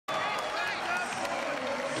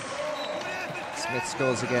Smith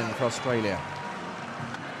scores again for Australia.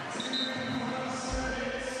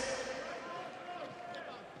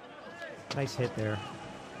 Nice hit there.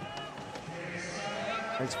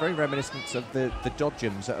 It's very reminiscent of the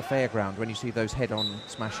dodgems at a fairground when you see those head-on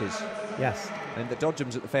smashes. Yes. And the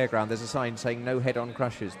dodgems at the fairground, there's a sign saying no head-on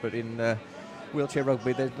crushes, but in wheelchair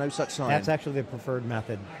rugby, there's no such sign. That's actually the preferred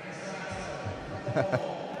method.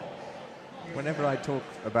 Whenever I talk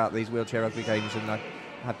about these wheelchair rugby games, and I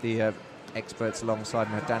had the experts alongside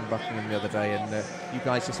me, I had Dan Buckingham the other day, and you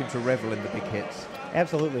guys just seem to revel in the big hits.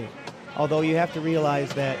 Absolutely. Although you have to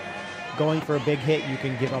realize that going for a big hit, you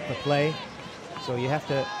can give up the play. So you have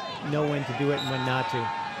to know when to do it and when not to.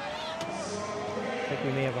 I think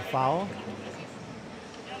we may have a foul.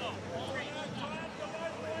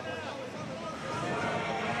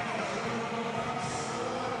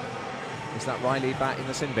 Is that Riley back in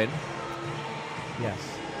the sin bin? Yes.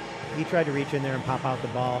 He tried to reach in there and pop out the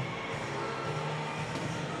ball.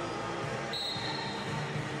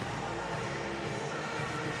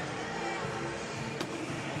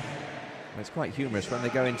 It's quite humorous. When they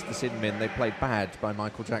go into the sin bin, they play Bad by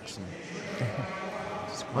Michael Jackson.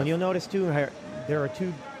 And you'll notice, too, there are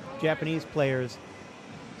two Japanese players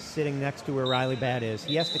sitting next to where Riley Bad is.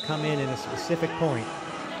 He has to come in a specific point,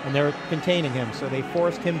 and they're containing him. So they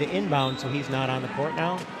forced him to inbound, so he's not on the court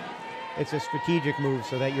now. It's a strategic move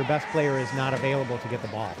so that your best player is not available to get the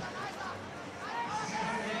ball,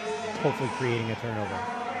 hopefully creating a turnover.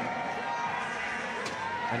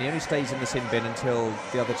 And he only stays in the sin bin until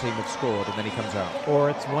the other team have scored, and then he comes out. Or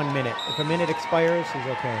it's 1 minute. If a minute expires, he's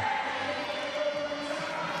okay.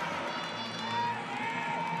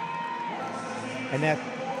 And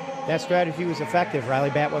that strategy was effective. Riley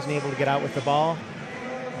Bat wasn't able to get out with the ball,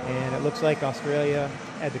 and it looks like Australia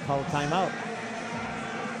had to call a timeout.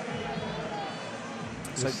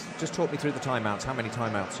 So just talk me through the timeouts. How many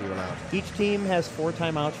timeouts are you allowed? Each team has 4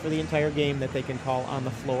 timeouts for the entire game that they can call on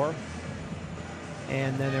the floor.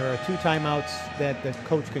 And then there are 2 timeouts that the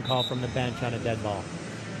coach can call from the bench on a dead ball.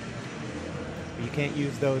 But you can't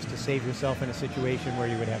use those to save yourself in a situation where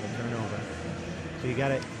you would have a turnover. So you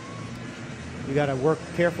got to work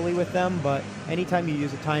carefully with them, but anytime you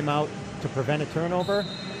use a timeout to prevent a turnover,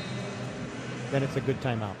 then it's a good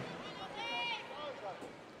timeout.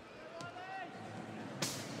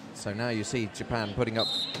 So now you see Japan putting up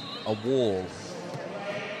a wall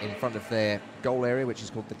in front of their goal area, which is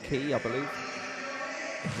called the key, I believe.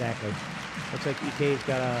 Exactly. Looks like EK's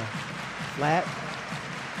got a flat.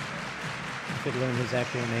 I should learn his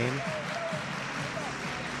actual name.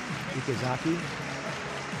 Ikezaki.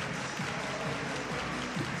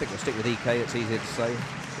 I think we'll stick with EK, it's easier to say.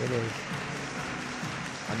 It is.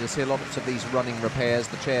 And you'll see lots of these running repairs.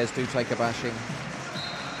 The chairs do take a bashing.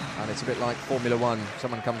 And it's a bit like Formula One.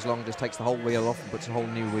 Someone comes along, just takes the whole wheel off and puts a whole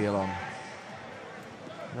new wheel on.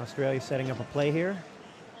 And Australia's setting up a play here.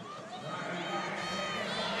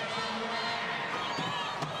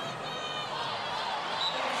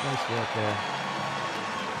 Nice work there.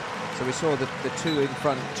 So we saw the 2 in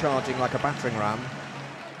front charging like a battering ram,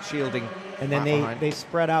 shielding. And then they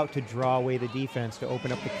spread out to draw away the defense to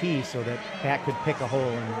open up the key so that Pat could pick a hole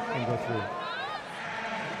and go through.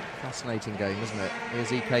 Fascinating game, isn't it?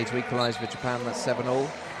 Here's EK to equalise for Japan. That's 7-all.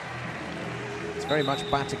 It's very much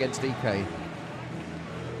bat against EK.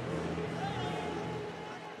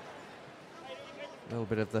 A little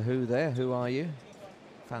bit of the Who there. Who are you?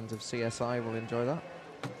 Fans of CSI will enjoy that.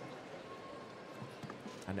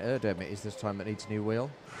 And Erdem it is this time that needs a new wheel.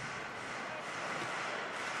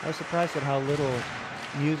 I was surprised at how little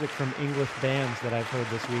music from English bands that I've heard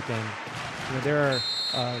this weekend. You know, there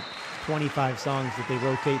are 25 songs that they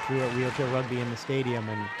rotate through at wheelchair rugby in the stadium,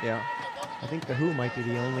 and yeah, I think the Who might be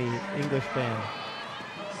the only English band.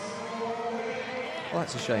 Well,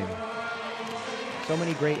 that's a shame. So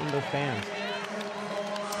many great English bands.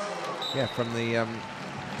 Yeah, from the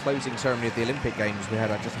closing ceremony of the Olympic Games, we had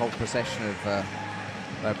just a whole procession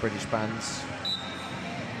of British bands.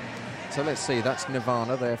 So let's see, that's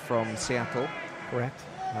Nirvana, they're from Seattle. Correct.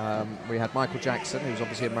 We had Michael Jackson, who's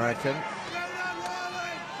obviously American.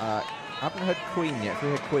 Haven't heard Queen yet. If we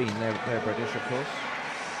heard Queen, they're British, of course.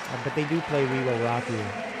 But they do play We Will Rock You.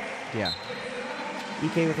 Yeah.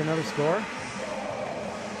 EK with another score.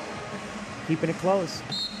 Keeping it close.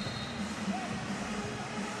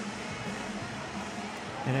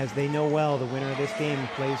 And as they know well, the winner of this game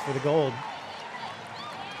plays for the gold.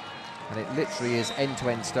 And it literally is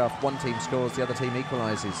end-to-end stuff. One team scores, the other team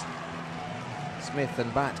equalises. Smith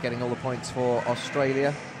and Bat getting all the points for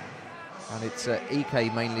Australia. And it's EK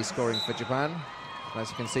mainly scoring for Japan. As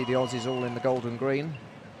you can see, the Aussies all in the gold and green.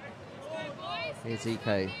 Here's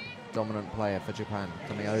EK, dominant player for Japan,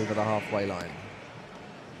 coming over the halfway line.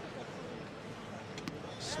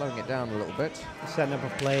 slowing it down a little bit. Setting up a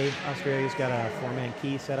play. Australia's got a 4-man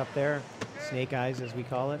key set up there. Snake eyes, as we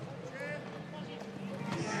call it.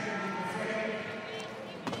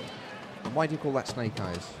 And why do you call that snake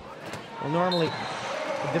eyes? Well, normally,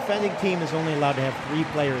 the defending team is only allowed to have 3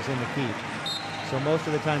 players in the key. So most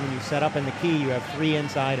of the time when you set up in the key, you have 3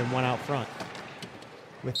 inside and 1 out front.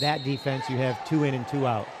 With that defense, you have 2 in and 2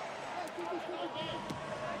 out.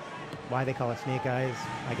 Why they call it snake eyes,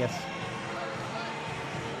 I guess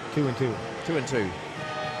 2 and 2. 2 and 2. And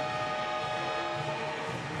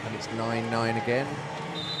it's 9-9 again.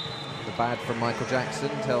 The bad from Michael Jackson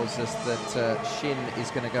tells us that Shin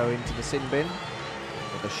is going to go into the sin bin,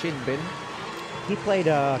 or the shin bin. He played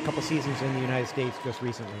a couple seasons in the United States just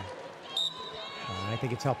recently. I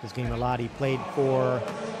think it's helped his game a lot. He played for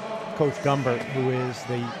Coach Gumbert, who is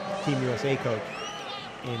the Team USA coach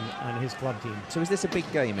on his club team. So is this a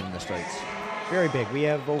big game in the States? Very big. We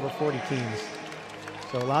have over 40 teams.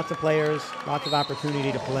 So lots of players, lots of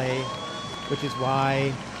opportunity to play, which is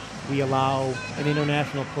why we allow an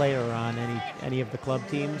international player on any of the club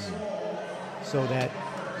teams so that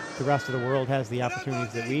the rest of the world has the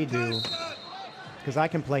opportunities that we do. Because I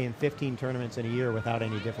can play in 15 tournaments in a year without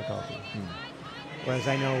any difficulty. Whereas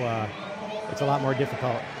I know it's a lot more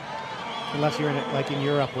difficult. Unless you're like in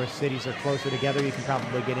Europe where cities are closer together, you can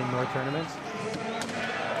probably get in more tournaments.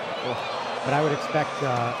 But I would expect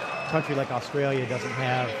a country like Australia doesn't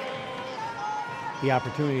have the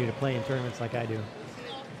opportunity to play in tournaments like I do.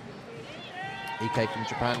 Ike from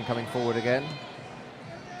Japan coming forward again.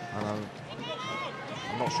 I'm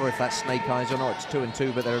not sure if that's snake eyes or not. It's 2 and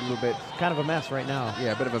 2, but they're a little bit... Kind of a mess right now.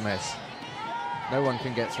 Yeah, a bit of a mess. No one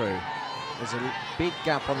can get through. There's a big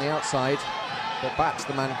gap on the outside, but Bat's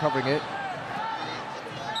the man covering it.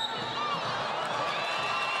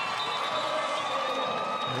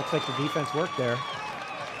 It looks like the defense worked there.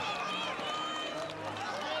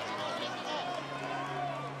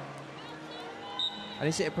 And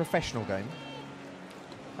is it a professional game?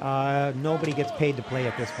 Nobody gets paid to play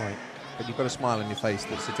at this point. But you've got a smile on your face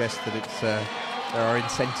that suggests that it's there are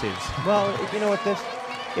incentives. Well, you know what,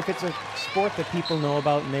 if it's a sport that people know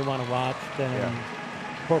about and they want to watch, then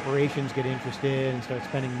corporations get interested and start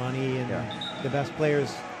spending money, and the best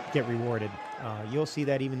players get rewarded. You'll see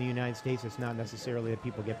that even in the United States. It's not necessarily that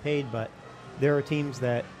people get paid, but there are teams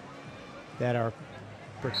that are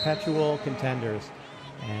perpetual contenders,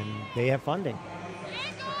 and they have funding.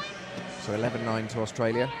 So 11-9 to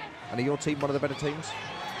Australia. And are your team one of the better teams?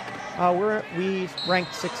 We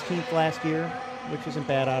ranked 16th last year, which isn't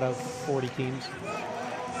bad out of 40 teams,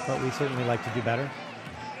 but we certainly like to do better.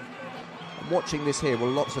 Watching this here,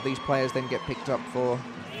 will lots of these players then get picked up for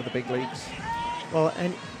the big leagues? Well,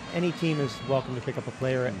 any team is welcome to pick up a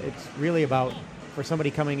player. It's really about, for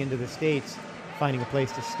somebody coming into the States, finding a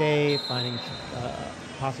place to stay, finding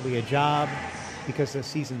possibly a job, because the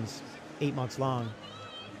season's 8 months long.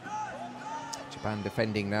 Japan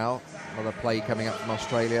defending now. Another play coming up from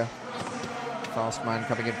Australia. Fast man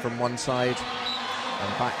coming in from one side,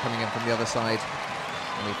 and back coming in from the other side.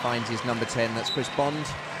 And he finds his number 10, that's Chris Bond.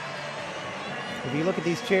 If you look at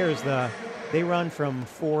these chairs, they run from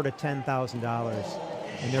 $4,000 to $10,000,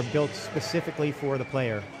 and they're built specifically for the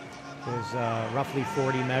player. There's roughly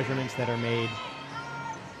 40 measurements that are made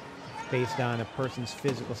based on a person's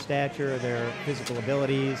physical stature, their physical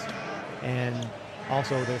abilities, and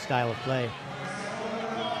also their style of play.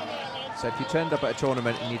 So if you turned up at a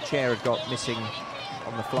tournament and your chair had got missing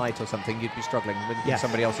on the flight or something, you'd be struggling with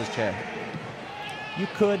somebody else's chair. You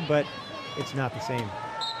could, but it's not the same.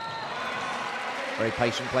 Very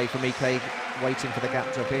patient play from Ike, waiting for the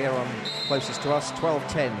gap to appear on closest to us.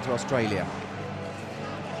 12-10 to Australia.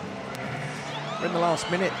 We're in the last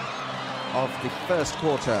minute of the first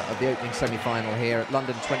quarter of the opening semi-final here at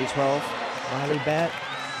London 2012. Riley Bat,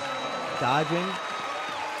 dodging,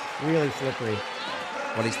 really slippery.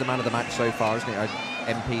 Well, he's the man of the match so far, isn't he?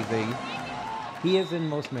 MPV. He is in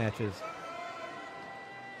most matches.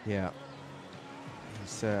 Yeah.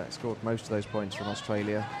 He's scored most of those points from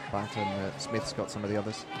Australia. Bat and Smith's got some of the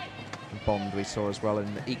others. And Bond we saw as well.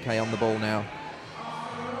 And Ike on the ball now.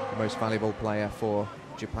 The most valuable player for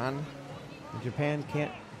Japan. And Japan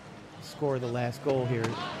can't score the last goal here.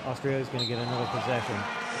 Australia's going to get another possession.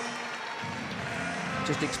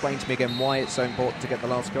 Just explain to me again why it's so important to get the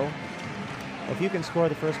last goal. If you can score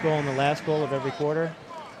the first goal and the last goal of every quarter,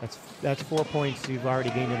 that's 4 points you've already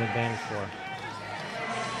gained an advantage for.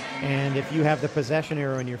 And if you have the possession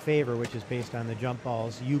arrow in your favor, which is based on the jump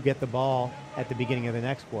balls, you get the ball at the beginning of the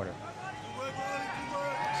next quarter.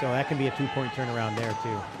 So that can be a 2-point turnaround there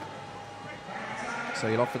too. So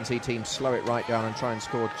you'll often see teams slow it right down and try and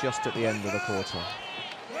score just at the end of the quarter.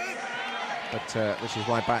 But which is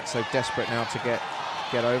why Bat's so desperate now to get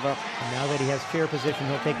over. And now that he has chair position,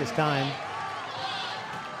 he'll take his time.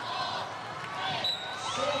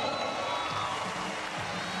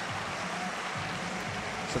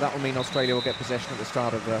 So that will mean Australia will get possession at the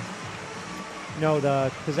start of the... No,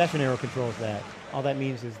 the possession arrow controls that. All that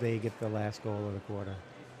means is they get the last goal of the quarter.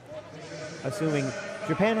 Assuming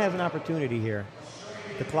Japan has an opportunity here.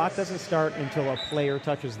 The clock doesn't start until a player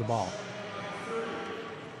touches the ball.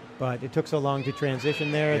 But it took so long to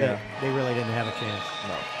transition there that they really didn't have a chance.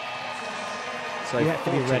 No. So you have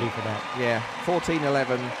to be ready for that. Yeah,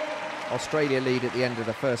 14-11. Australia lead at the end of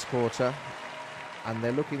the first quarter. And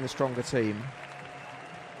they're looking the stronger team.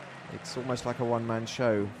 It's almost like a one-man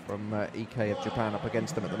show from EK of Japan up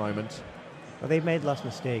against them at the moment. Well, they've made less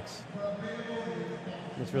mistakes.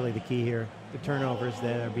 That's really the key here. The turnovers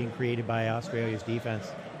that are being created by Australia's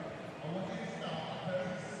defense.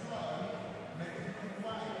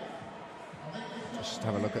 Just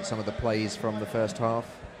have a look at some of the plays from the first half.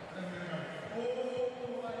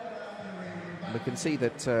 We can see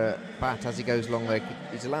that Bat, as he goes along there,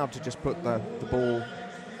 he's allowed to just put the ball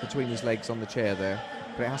between his legs on the chair there.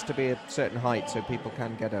 But it has to be a certain height so people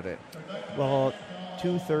can get at it. Well,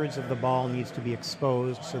 2/3 of the ball needs to be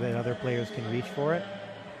exposed so that other players can reach for it.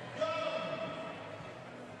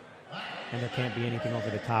 And there can't be anything over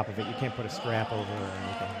the top of it. You can't put a strap over or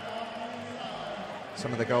anything.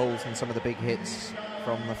 Some of the goals and some of the big hits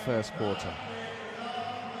from the first quarter.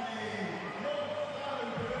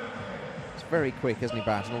 It's very quick, isn't he,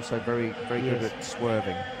 Bat? And also very good at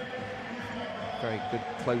swerving. Very good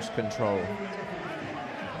close control.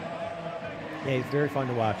 Yeah, he's very fun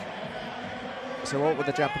to watch. So what would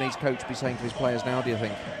the Japanese coach be saying to his players now, do you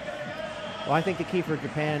think? Well, I think the key for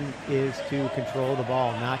Japan is to control the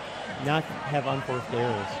ball, not have unforced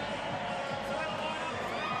errors.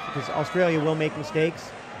 Because Australia will make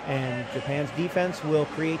mistakes, and Japan's defense will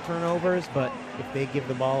create turnovers, but if they give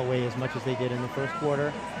the ball away as much as they did in the first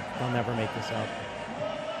quarter, they'll never make this up.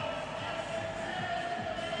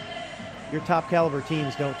 Your top caliber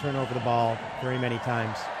teams don't turn over the ball very many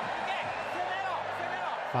times.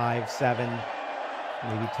 5, 7,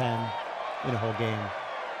 maybe 10 in a whole game.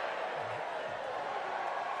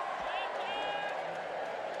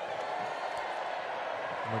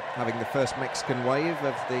 We're having the first Mexican wave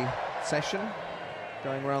of the session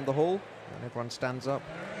going around the hall, and everyone stands up.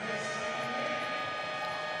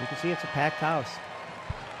 You can see it's a packed house.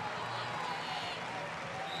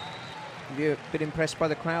 Have you been impressed by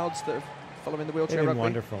the crowds that are following the wheelchair They've been rugby?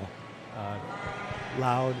 wonderful.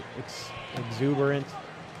 Loud, exuberant,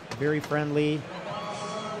 very friendly.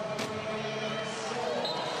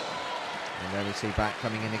 And there we see Bat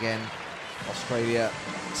coming in again. Australia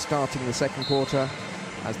starting the second quarter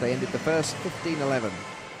as they ended the first 15-11.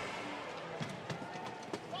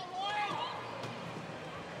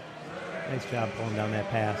 Nice job pulling down that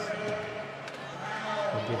pass.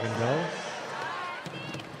 We'll give and go.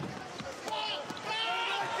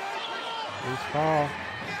 Loose ball.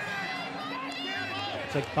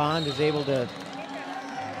 It's like Bond is able to...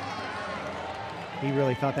 He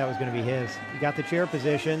really thought that was going to be his. He got the chair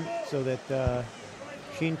position so that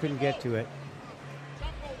Sheen couldn't get to it.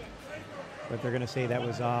 But they're going to say that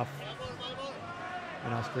was off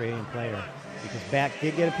an Australian player because Bat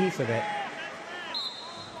did get a piece of it.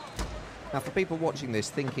 Now, for people watching this,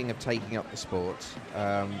 thinking of taking up the sport,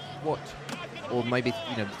 or maybe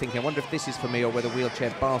thinking, I wonder if this is for me or whether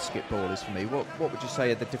wheelchair basketball is for me. What would you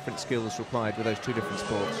say are the different skills required with those two different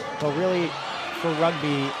sports? Well, really, for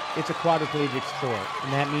rugby, it's a quadriplegic sport,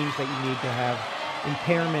 and that means that you need to have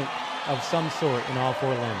impairment of some sort in all 4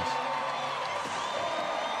 limbs.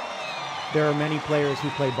 There are many players who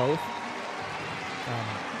play both.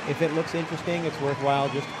 If it looks interesting, it's worthwhile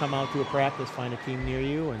just to come out to a practice, find a team near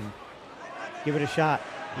you, and give it a shot.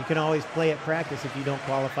 You can always play at practice if you don't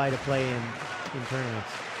qualify to play in tournaments.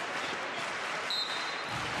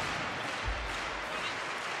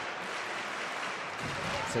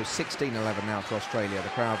 So 16-11 now to Australia. The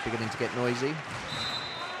crowd beginning to get noisy.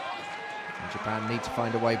 And Japan need to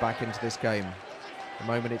find a way back into this game. At the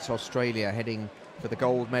moment it's Australia heading for the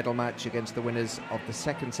gold medal match against the winners of the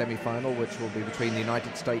second semi-final, which will be between the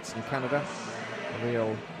United States and Canada. A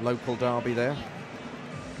real local derby there.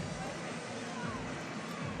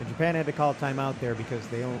 But Japan had to call a timeout there because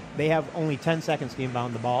they have only 10 seconds to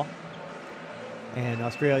inbound the ball. And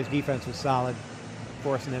Australia's defense was solid,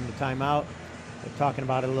 forcing them to timeout. They're talking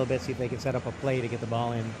about it a little bit, see if they can set up a play to get the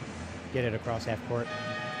ball in, get it across half court.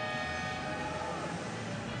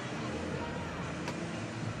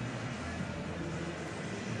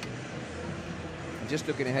 Just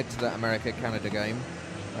looking ahead to that America-Canada game,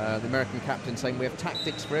 The American captain saying we have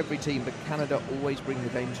tactics for every team, but Canada always bring the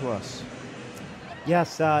game to us.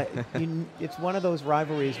 Yes, it's one of those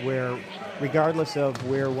rivalries where, regardless of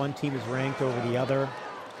where one team is ranked over the other,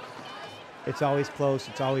 it's always close,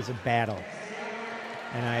 it's always a battle.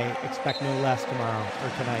 And I expect no less tomorrow, or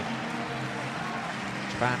tonight.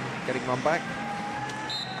 Japan getting one back,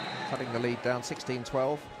 cutting the lead down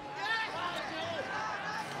 16-12.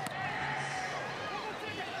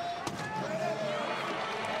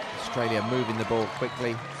 Australia moving the ball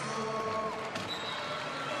quickly.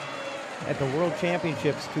 At the World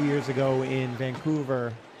Championships 2 years ago in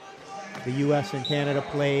Vancouver, the U.S. and Canada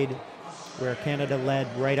played, where Canada led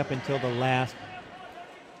right up until the last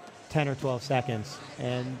 10 or 12 seconds.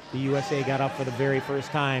 And the USA got up for the very first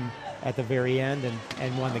time at the very end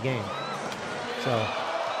and won the game. So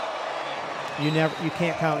you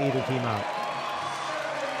can't count either team out.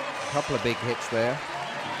 A couple of big hits there.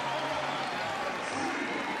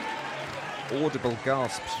 Audible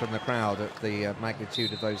gasps from the crowd at the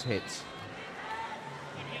magnitude of those hits.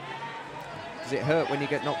 Does it hurt when you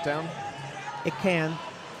get knocked down? It can,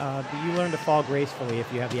 but you learn to fall gracefully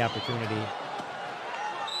if you have the opportunity.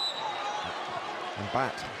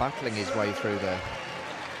 And battling his way through there.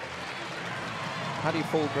 How do you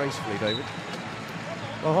fall gracefully, David?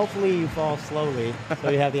 Well, hopefully you fall slowly, so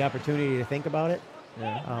you have the opportunity to think about it.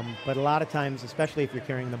 Yeah. But a lot of times, especially if you're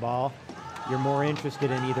carrying the ball, you're more interested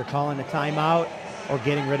in either calling a timeout or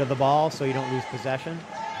getting rid of the ball so you don't lose possession.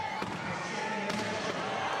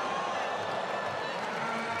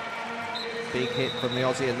 Big hit from the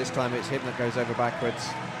Aussie, and this time it's him that goes over backwards.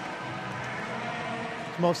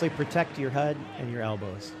 It's mostly protect your head and your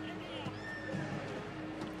elbows.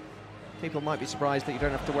 People might be surprised that you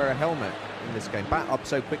don't have to wear a helmet in this game. Bat up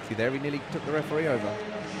so quickly there, he nearly took the referee over.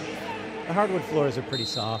 The hardwood floors are pretty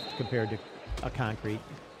soft compared to a concrete.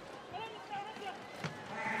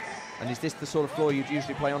 And is this the sort of floor you'd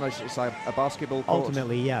usually play on? It's like a basketball court?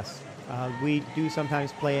 Ultimately, yes. We do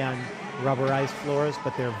sometimes play on rubberized floors,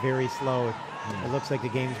 but they're very slow. It looks like the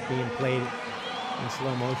game's being played in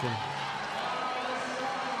slow motion.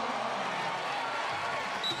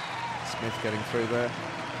 Smith getting through there.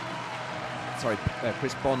 Sorry,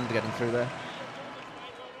 Chris Bond getting through there.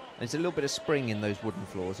 And there's a little bit of spring in those wooden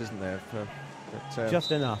floors, isn't there?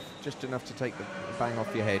 Just enough. Just enough to take the bang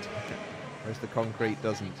off your head, whereas the concrete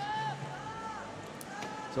doesn't.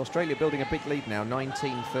 So Australia building a big lead now,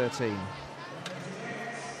 19-13.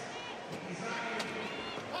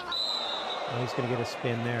 Oh, he's going to get a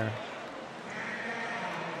spin there.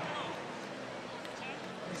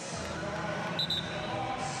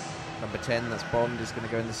 Number 10, that's Bond, is going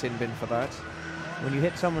to go in the sin bin for that. When you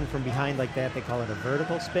hit someone from behind like that, they call it a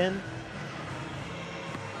vertical spin.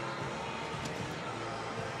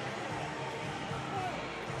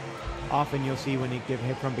 Often you'll see when you get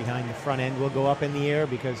hit from behind, the front end will go up in the air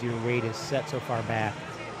because your weight is set so far back.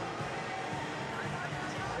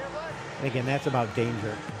 And again, that's about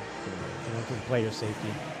danger, for the player's safety.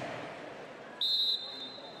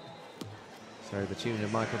 So the tune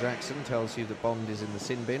of Michael Jackson tells you that Bond is in the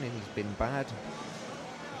sin bin and he's been bad.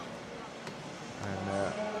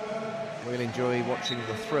 And we'll enjoy watching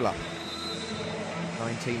the thriller.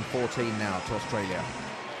 19-14 now to Australia.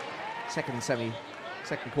 Second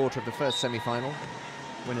quarter of the first semi-final.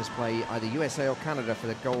 Winners play either USA or Canada for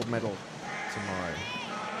the gold medal tomorrow.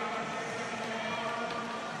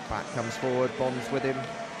 Bat comes forward, Bond's with him.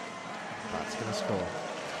 Bat's going to score.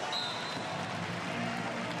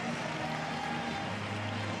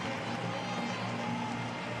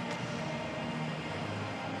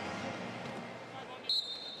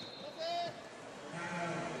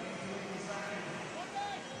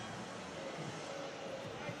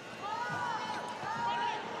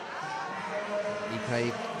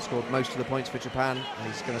 Scored most of the points for Japan,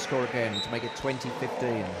 and he's going to score again to make it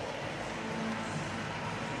 20-15.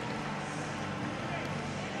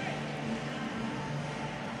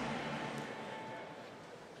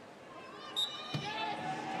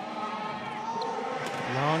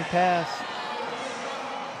 Long pass.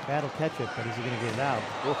 Bat'll catch it, but is he going to get it out?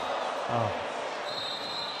 Oof. Oh.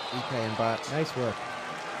 EK and Bat. Nice work.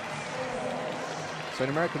 So in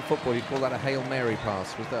American football, you'd call that a Hail Mary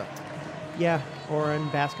pass, was that? Yeah, or in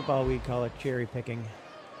basketball we'd call it cherry picking.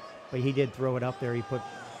 But he did throw it up there. He put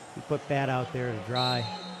Bat out there to dry.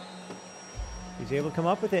 He's able to come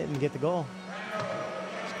up with it and get the goal.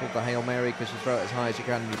 It's called the Hail Mary because you throw it as high as you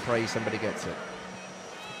can and you pray somebody gets it.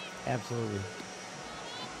 Absolutely.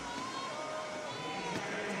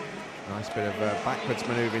 Nice bit of backwards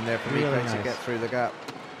manoeuvring there from Really EK nice to get through the gap.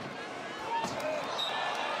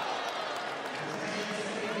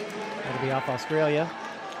 That'll be off Australia.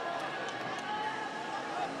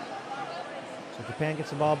 So Japan gets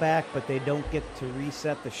the ball back, but they don't get to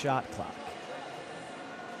reset the shot clock.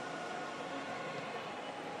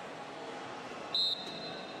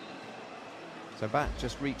 So Bat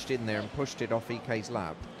just reached in there and pushed it off Ike's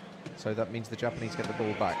lap. So that means the Japanese get the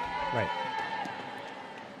ball back. Right.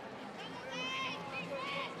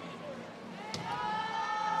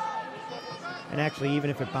 And actually, even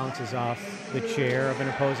if it bounces off the chair of an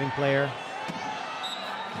opposing player,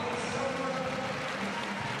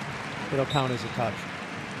 it'll count as a touch.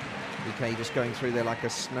 Ike just going through there like a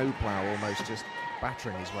snowplow, almost just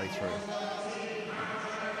battering his way through.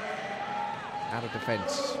 Out of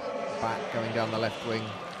defence, Bat going down the left wing, and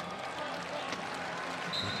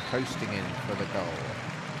coasting in for the goal.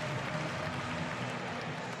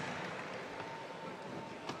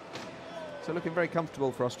 So looking very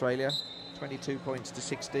comfortable for Australia, 22 points to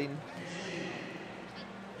 16.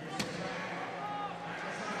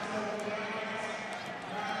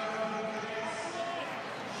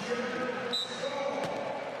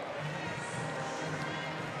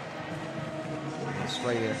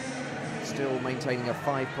 Australia still maintaining a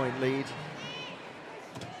 5-point lead.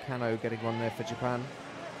 Kano getting one there for Japan.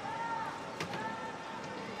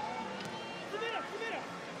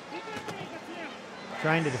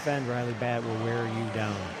 Trying to defend Riley Bat will wear you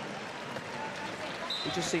down. He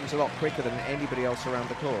just seems a lot quicker than anybody else around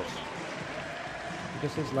the court.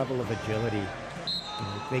 Just his level of agility. You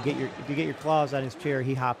know, if you get your claws on his chair,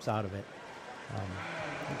 he hops out of it.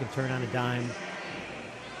 He can turn on a dime.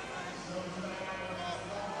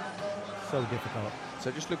 So difficult. So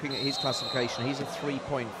just looking at his classification, he's a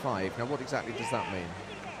 3.5. Now, what exactly does that mean?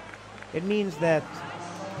 It means that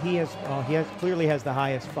he clearly has the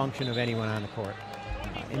highest function of anyone on the court.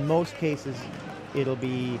 In most cases, it'll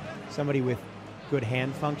be somebody with good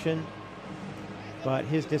hand function, but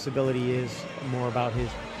his disability is more about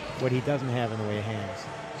what he doesn't have in the way of hands.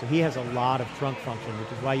 So he has a lot of trunk function,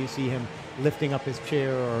 which is why you see him lifting up his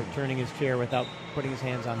chair or turning his chair without putting his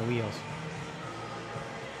hands on the wheels.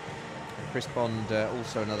 Chris Bond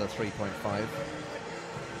also another 3.5,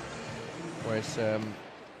 whereas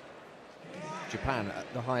Japan,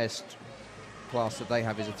 the highest class that they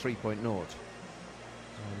have is a 3.0,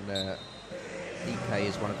 and Ike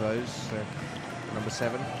is one of those, number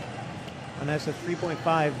 7. And as a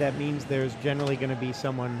 3.5, that means there's generally going to be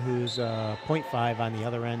someone who's 0.5 on the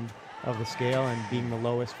other end of the scale, and being the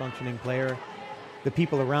lowest functioning player, the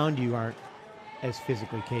people around you aren't as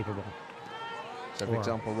physically capable. So, for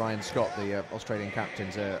example, Ryan Scott, the Australian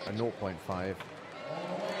captain's a 0.5.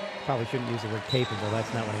 Probably shouldn't use the word capable.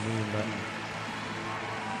 That's not what I mean, but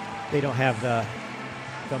they don't have the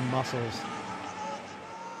muscles.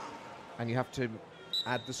 And you have to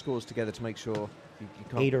add the scores together to make sure you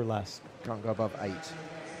can't, 8 or less. Can't go above 8.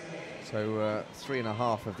 So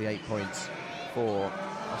 3.5 of the 8 points for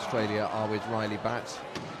Australia are with Riley Bat.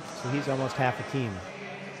 So he's almost half a team.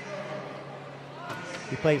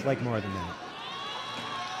 He plays like more than that.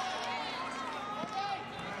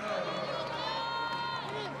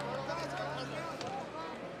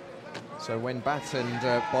 So when Bat and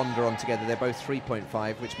Bond are on together, they're both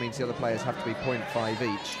 3.5, which means the other players have to be 0.5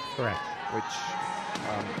 each. Correct. Which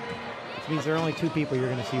means there are only 2 people you're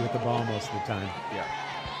going to see with the ball most of the time. Yeah.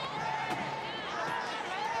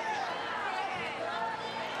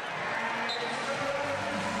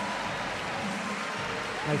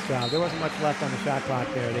 Nice job. There wasn't much left on the shot clock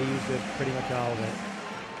there. They used it pretty much all of it.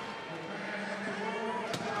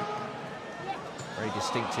 Very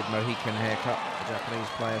distinctive Mohican haircut for Japanese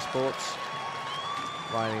player sports.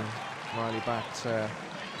 Riley Bat,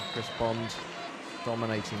 Chris Bond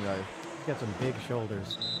dominating though. He's got some big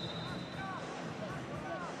shoulders.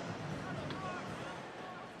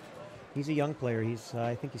 He's a young player.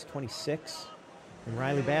 I think he's 26, and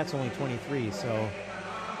Riley Bat's only 23. So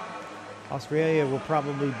Australia will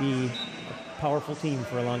probably be a powerful team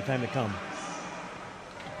for a long time to come.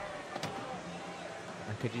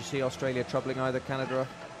 And could you see Australia troubling either Canada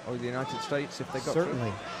or the United States if they got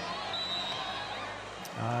Certainly.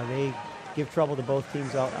 They give trouble to both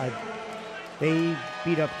teams. They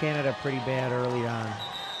beat up Canada pretty bad early on.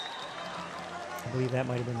 I believe that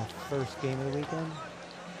might have been the first game of the weekend.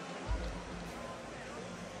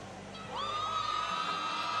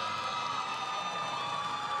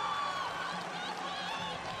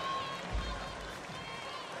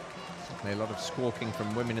 A lot of squawking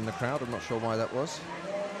from women in the crowd. I'm not sure why that was.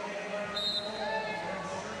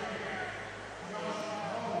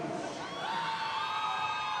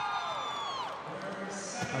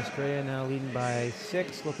 Australia now leading by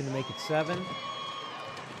 6, looking to make it 7.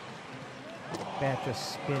 Bat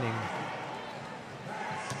just spinning.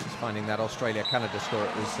 Just finding that Australia-Canada score.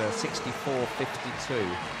 It was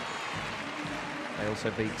 64-52. They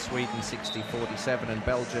also beat Sweden 60-47 and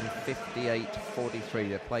Belgium 58-43.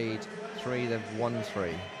 They've played 3, they've won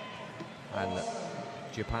 3. And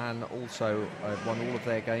Japan also won all of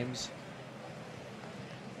their games.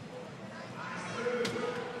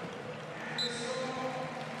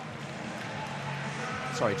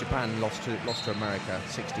 Sorry, Japan lost to America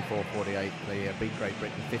 64-48. They beat Great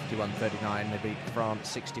Britain 51-39. They beat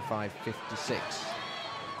France 65-56.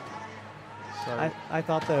 So I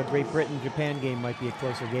thought the Great Britain-Japan game might be a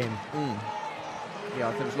closer game. Yeah,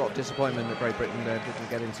 I think there's a lot of disappointment that Great Britain didn't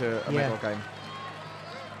get into a medal game.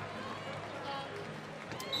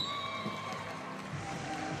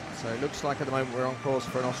 So it looks like at the moment we're on course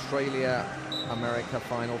for an Australia-America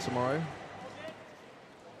final tomorrow.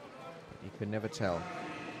 But you can never tell.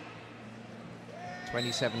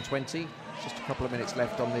 27-20, just a couple of minutes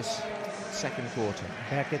left on this second quarter.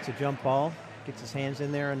 Pat gets a jump ball, gets his hands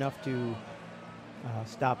in there enough to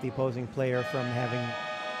stop the opposing player from having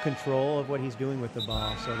control of what he's doing with the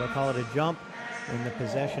ball. So they'll call it a jump, and the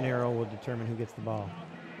possession arrow will determine who gets the ball.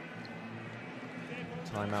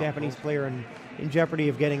 Timeout. Japanese player in jeopardy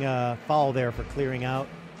of getting a foul there for clearing out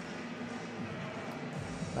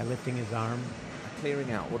by lifting his arm.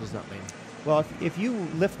 Clearing out, what does that mean? Well, if you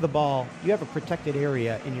lift the ball, you have a protected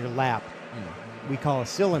area in your lap. We call a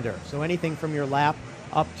cylinder. So anything from your lap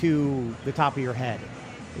up to the top of your head.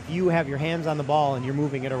 If you have your hands on the ball and you're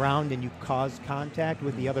moving it around and you cause contact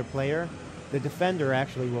with the other player, the defender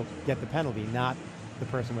actually will get the penalty, not the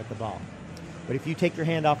person with the ball. But if you take your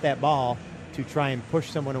hand off that ball to try and push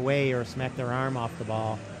someone away or smack their arm off the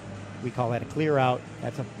ball, we call that a clear out.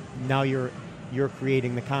 Now you're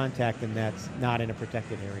creating the contact, and that's not in a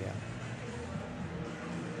protected area.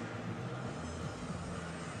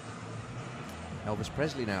 Elvis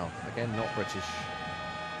Presley now, again not British.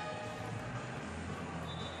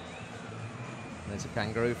 There's a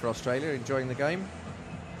kangaroo for Australia enjoying the game.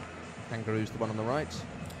 Kangaroo's the one on the right.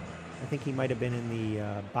 I think he might have been in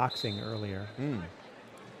the boxing earlier.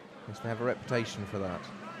 Yes, they have a reputation for that.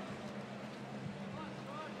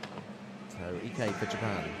 So Ike for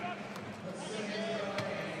Japan.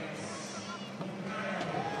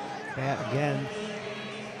 Bat again.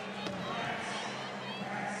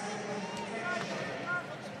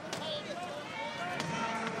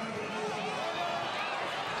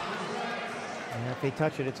 And if they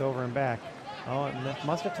touch it, it's over and back. Oh, it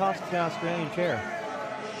must have tossed the Australian chair.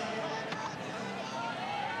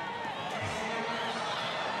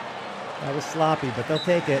 That was sloppy, but they'll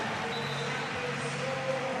take it.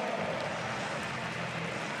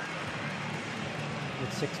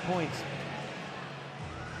 With 6 points.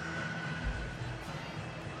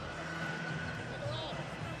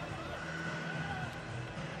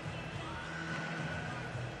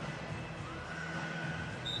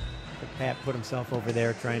 Pat put himself over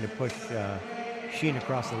there trying to push Sheen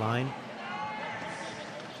across the line.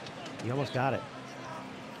 He almost got it.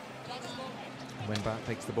 When Bat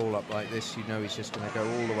picks the ball up like this, you know he's just going to go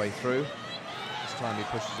all the way through. This time he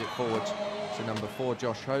pushes it forward to number 4,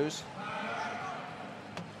 Josh Hose.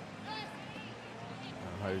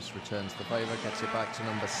 Now Hose returns the favour, gets it back to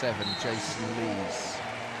number 7, Jason Lees.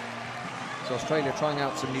 So Australia trying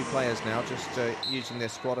out some new players now, just using their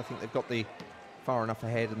squad. I think they've got the far enough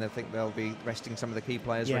ahead, and they think they'll be resting some of the key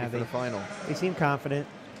players ready for the final. They seem confident.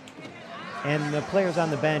 And the players on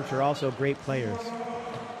the bench are also great players.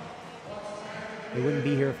 They wouldn't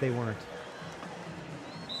be here if they weren't.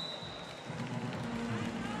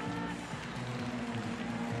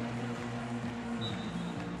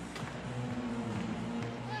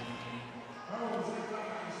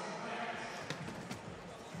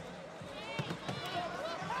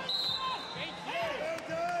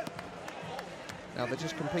 Now they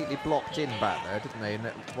just completely blocked in Bat there, didn't they?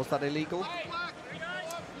 And was that illegal?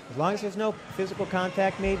 As long as there's no physical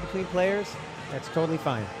contact made between players, that's totally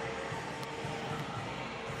fine.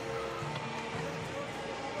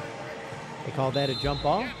 They called that a jump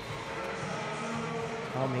ball?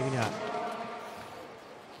 Oh, maybe not.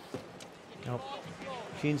 Nope.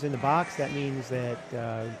 Sheen's in the box. That means that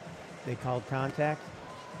they called contact.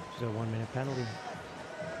 It's a 1-minute penalty.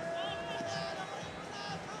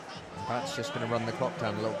 Bat's just going to run the clock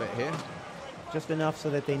down a little bit here. Just enough so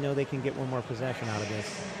that they know they can get one more possession out of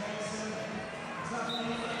this.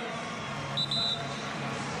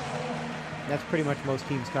 That's pretty much most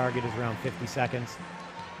teams' target is around 50 seconds.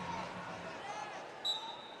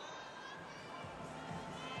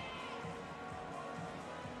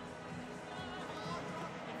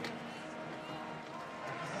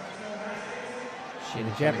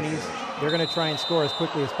 And the Japanese, they're going to try and score as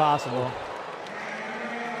quickly as possible.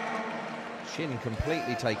 Shin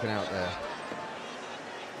completely taken out there.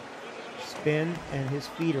 spin, and his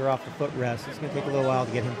feet are off the footrest. It's going to take a little while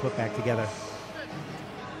to get him put back together.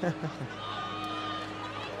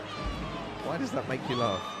 Why does that make you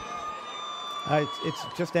laugh? It's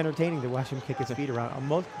just entertaining to watch him kick his feet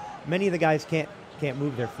around. Many of the guys can't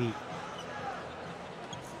move their feet.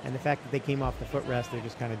 And the fact that they came off the footrest, they're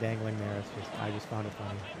just kind of dangling there. I just found it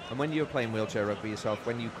funny. And when you were playing wheelchair rugby yourself,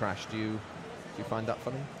 when you crashed, do you find that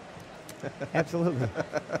funny? Absolutely.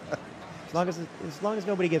 As long as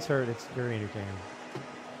nobody gets hurt, it's very entertaining.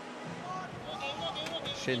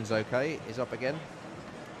 Shin's okay. He's up again.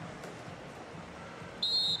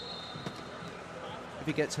 If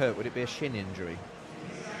he gets hurt, would it be a shin injury?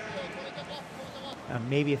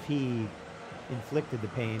 Maybe if he inflicted the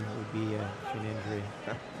pain, it would be a shin injury.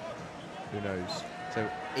 Who knows? So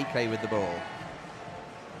EK with the ball.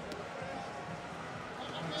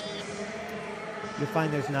 You'll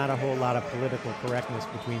find there's not a whole lot of political correctness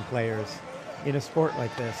between players in a sport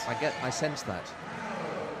like this. I sense that.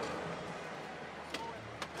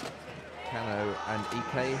 Kano and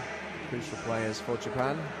EK, crucial players for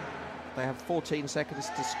Japan. They have 14 seconds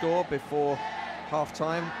to score before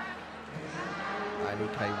half-time. And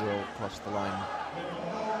EK will cross the line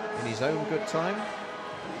in his own good time.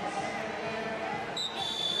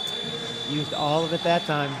 Used all of it that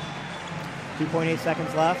time. 2.8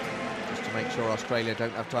 seconds left. Just to make sure Australia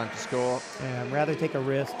don't have time to score. Yeah, I'd rather take a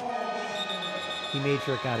risk. He made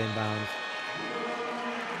sure it got inbounds.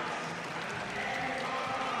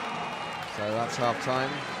 So that's half-time.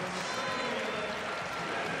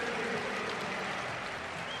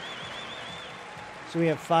 So we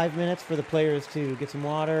have 5 minutes for the players to get some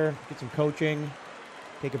water, get some coaching,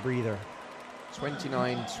 take a breather.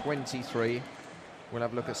 29-23. We'll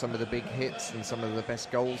have a look at some of the big hits and some of the best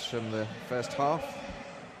goals from the first half.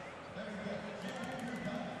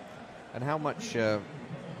 And how much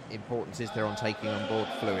importance is there on taking on board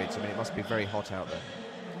fluids? I mean, it must be very hot out there.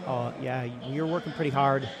 Oh, yeah, you're working pretty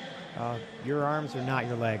hard. Your arms are not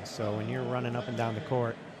your legs, so when you're running up and down the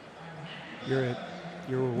court, you're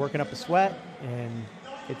working up a sweat, and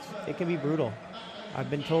it can be brutal. I've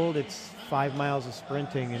been told it's 5 miles of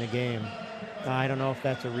sprinting in a game. I don't know if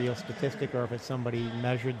that's a real statistic or if it's somebody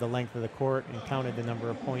measured the length of the court and counted the number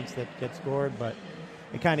of points that get scored, but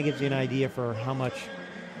it kind of gives you an idea for how much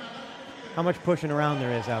pushing around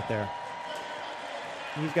there is out there.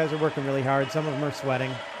 These guys are working really hard. Some of them are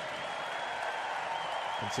sweating. You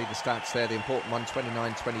can see the stats there, the important one,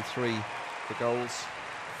 29-23 the goals,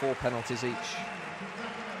 4 penalties each.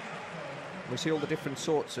 We see all the different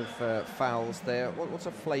sorts of fouls there. What's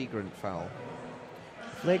a flagrant foul?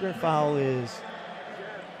 Flagrant foul is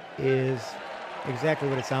exactly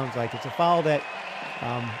what it sounds like. It's a foul that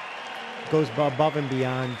goes above and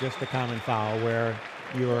beyond just a common foul, where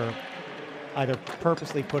you're either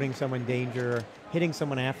purposely putting someone in danger, hitting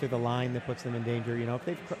someone after the line that puts them in danger. You know, if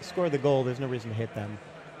they've scored the goal, there's no reason to hit them.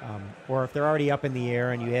 Or if they're already up in the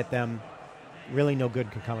air and you hit them, really no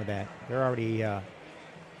good can come of that.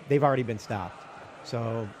 They've already been stopped.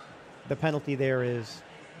 So the penalty there is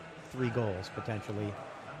 3 goals, potentially.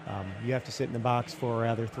 You have to sit in the box for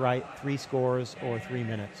either 3 scores or 3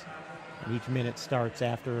 minutes. And each minute starts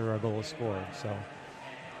after a goal is scored. So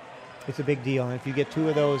it's a big deal. And if you get 2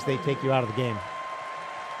 of those, they take you out of the game.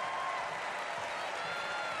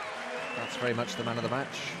 That's very much the man of the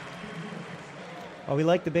match. Well, we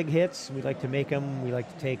like the big hits. We like to make them. We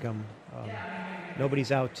like to take them.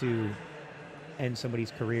 Nobody's out to end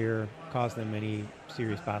somebody's career, cause them any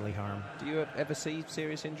serious bodily harm. Do you ever see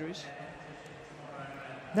serious injuries?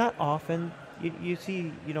 Not often. You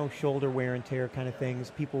see, shoulder wear and tear kind of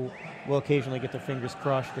things. People will occasionally get their fingers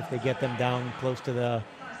crushed if they get them down close to the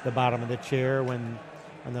bottom of the chair when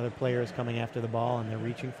another player is coming after the ball and they're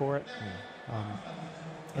reaching for it.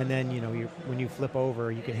 And then, when you flip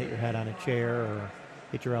over, you can hit your head on a chair or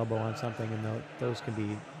hit your elbow on something, and those can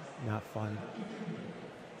be not fun.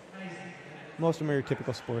 Most of them are your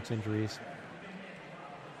typical sports injuries.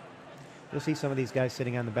 You'll see some of these guys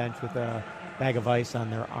sitting on the bench with a bag of ice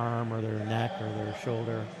on their arm or their neck or their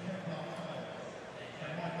shoulder.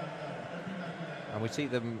 And we see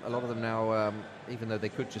them, a lot of them now, even though they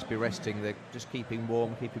could just be resting, they're just keeping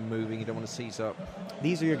warm, keeping moving. You don't want to seize up.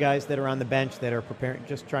 These are your guys that are on the bench that are preparing,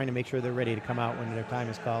 just trying to make sure they're ready to come out when their time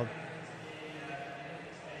is called.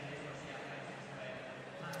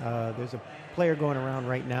 There's a player going around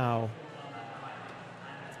right now,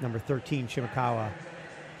 number 13, Shimakawa.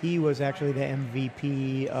 He was actually the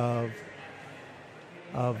MVP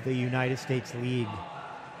of the United States League,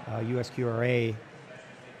 USQRA,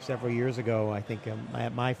 several years ago. I think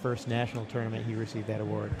at my first national tournament, he received that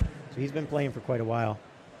award. So he's been playing for quite a while.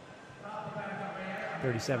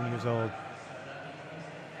 37 years old.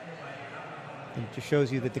 And it just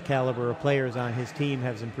shows you that the caliber of players on his team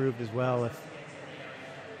has improved as well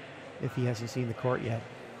if he hasn't seen the court yet.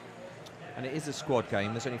 And it is a squad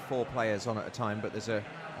game. There's only 4 players on at a time, but there's a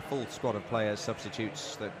full squad of players,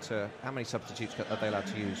 substitutes. How many substitutes are they allowed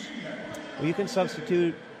to use? Well, you can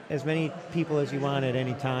substitute as many people as you want at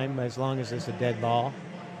any time, as long as there's a dead ball.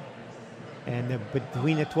 And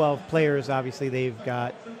between the 12 players, obviously, they've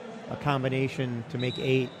got a combination to make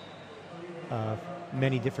 8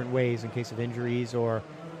 many different ways in case of injuries or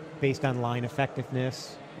based on line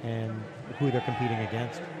effectiveness and who they're competing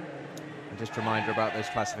against. And just a reminder about those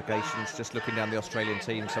classifications, just looking down the Australian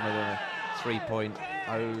team, some of them are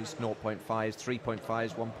 3.0s, 0.5s,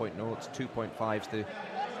 3.5s, 1.0s, 2.5s, the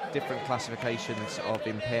different classifications of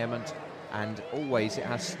impairment, and always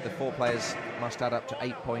the 4 players must add up to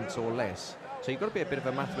 8 points or less. So you've got to be a bit of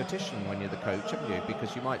a mathematician when you're the coach, haven't you?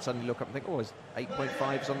 Because you might suddenly look up and think, oh, there's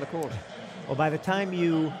 8.5s on the court. Well, by the time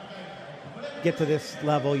you get to this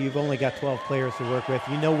level, you've only got 12 players to work with.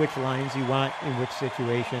 You know which lines you want in which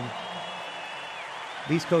situation.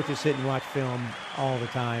 These coaches sit and watch film all the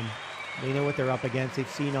time. They know what they're up against. They've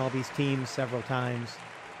seen all these teams several times.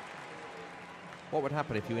 What would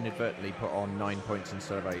happen if you inadvertently put on 9 points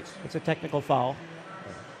instead of 8? It's a technical foul.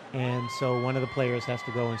 And so one of the players has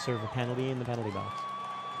to go and serve a penalty in the penalty box.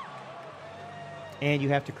 And you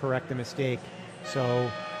have to correct the mistake.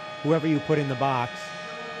 So whoever you put in the box,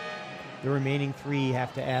 the remaining 3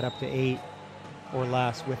 have to add up to 8 or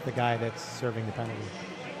less with the guy that's serving the penalty.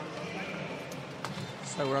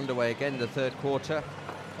 So we're underway again, the third quarter.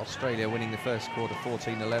 Australia winning the first quarter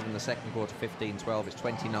 14-11, the second quarter 15-12. It's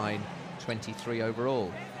 29-23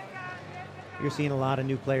 overall. You're seeing a lot of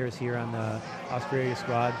new players here on the Australia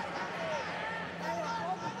squad,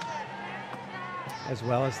 as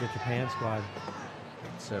well as the Japan squad.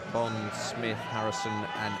 It's Bond, Smith, Harrison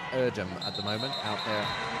and Erdem at the moment out there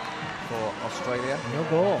for Australia. No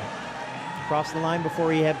goal. Crossed the line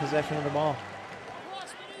before he had possession of the ball.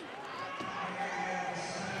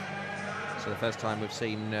 So the first time we've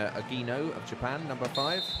seen Agino of Japan, number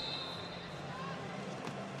 5.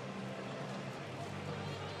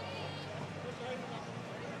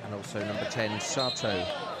 And also number 10, Sato,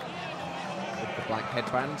 with the black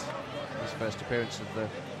headband. His first appearance of the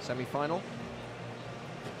semi-final.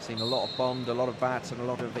 Seen a lot of Bond, a lot of Bat, and a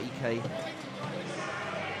lot of EK.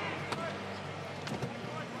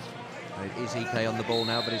 It is EK on the ball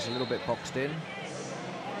now, but he's a little bit boxed in.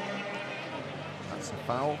 That's a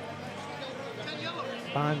foul.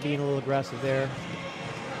 Bond being a little aggressive there.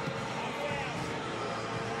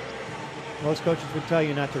 Most coaches would tell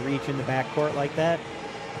you not to reach in the backcourt like that,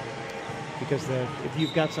 because if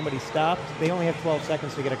you've got somebody stopped, they only have 12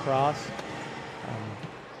 seconds to get across.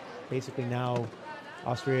 Basically now,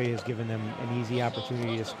 Australia has given them an easy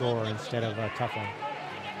opportunity to score instead of a tough one.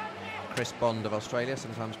 Chris Bond of Australia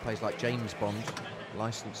sometimes plays like James Bond,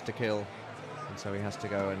 licensed to kill, and so he has to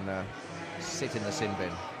go and sit in the sin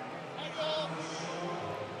bin.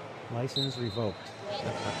 License revoked.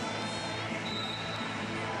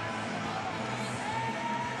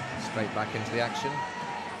 Straight back into the action.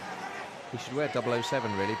 He should wear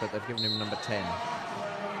 007 really, but they've given him number 10.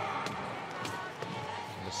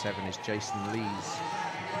 Number 7 is Jason Lees.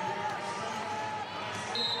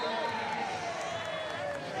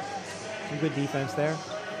 Some good defense there.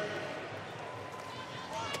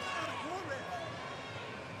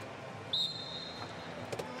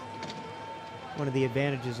 One of the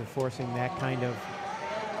advantages of forcing that kind of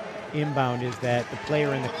inbound is that the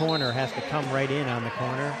player in the corner has to come right in on the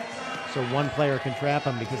corner, so one player can trap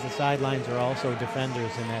him, because the sidelines are also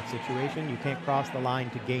defenders in that situation. You can't cross the line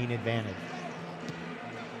to gain advantage.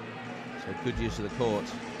 So good use of the court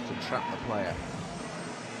to trap the player.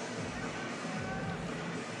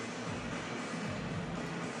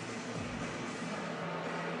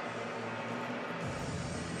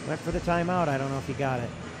 Went for the timeout. I don't know if he got it.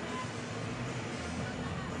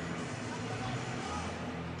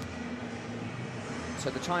 So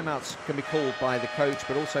the timeouts can be called by the coach,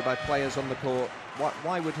 but also by players on the court.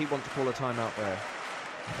 Why would he want to call a timeout there?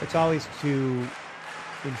 It's always to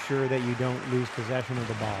ensure that you don't lose possession of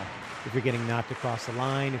the ball. If you're getting knocked across the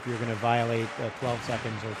line, if you're going to violate 12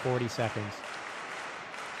 seconds or 40 seconds.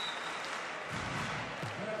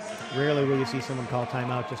 Rarely will you see someone call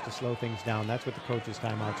timeout just to slow things down. That's what the coach's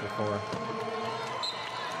timeouts are for.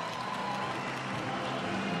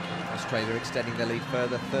 Australia extending their lead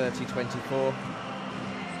further, 30-24.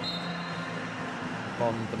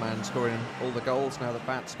 Bond, the man scoring all the goals, now the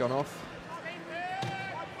bat's gone off.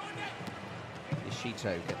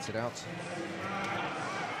 Ishito gets it out.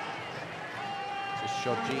 To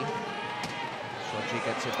Shoji. Shoji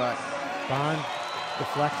gets it back. Bond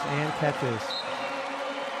deflects and catches.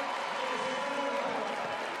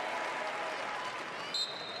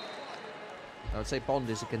 I'd say Bond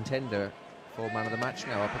is a contender for man of the match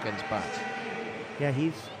now up against Bat. Yeah,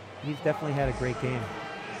 he's definitely had a great game.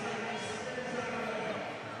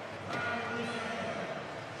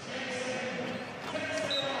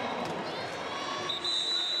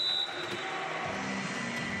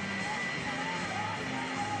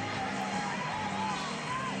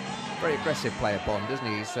 Very aggressive player, Bond, isn't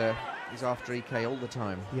he? He's after EK all the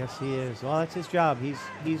time. Yes, he is. Well, that's his job.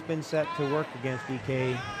 He's been set to work against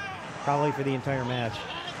EK probably for the entire match.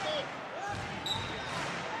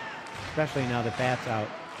 Especially now that Bat's out.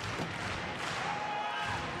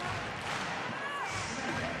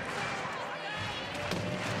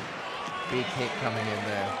 Big hit coming in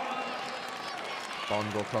there.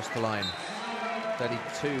 Bond will cross the line.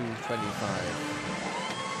 32-25.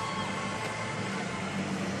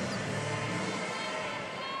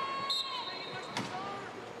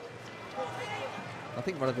 I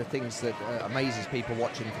think one of the things that amazes people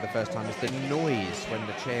watching for the first time is the noise when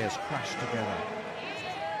the chairs crash together.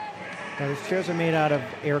 Now, these chairs are made out of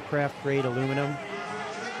aircraft-grade aluminum.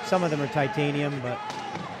 Some of them are titanium, but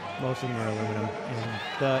most of them are aluminum. And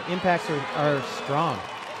the impacts are strong.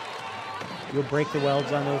 You'll break the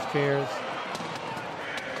welds on those chairs.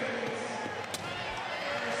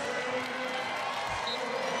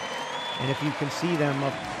 And if you can see them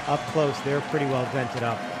up close, they're pretty well vented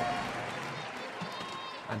up.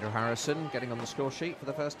 Andrew Harrison getting on the score sheet for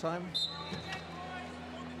the first time.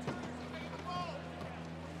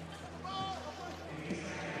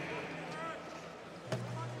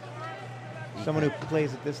 Someone who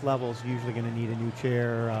plays at this level is usually going to need a new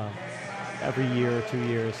chair every year or 2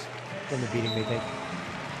 years from the beating they take.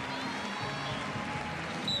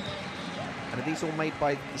 And are these all made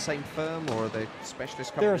by the same firm, or are they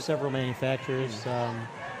specialist companies? There are several manufacturers,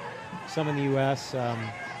 some in the U.S.,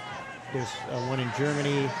 there's one in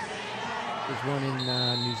Germany, there's one in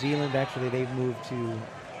New Zealand. Actually, they've moved to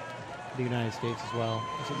the United States as well.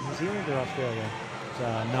 Is it New Zealand or Australia? It's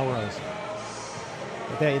Melrose.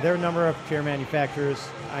 But there are a number of chair manufacturers.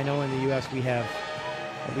 I know in the U.S. we have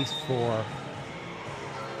at least 4.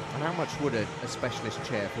 And how much would a specialist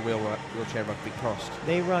chair for wheelchair rugby cost?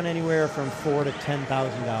 They run anywhere from $4,000 to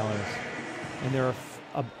 $10,000. And there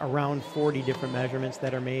are around 40 different measurements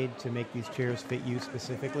that are made to make these chairs fit you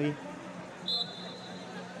specifically.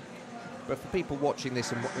 But for people watching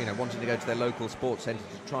this and wanting to go to their local sports centre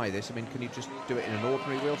to try this, I mean, can you just do it in an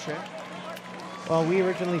ordinary wheelchair? Well, we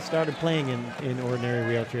originally started playing in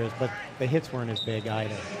ordinary wheelchairs, but the hits weren't as big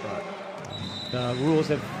either. Right. The rules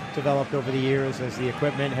have developed over the years as the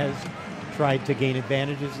equipment has tried to gain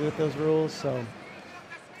advantages with those rules, so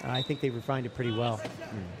I think they've refined it pretty well.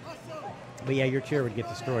 But yeah, your chair would get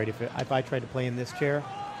destroyed. If I tried to play in this chair,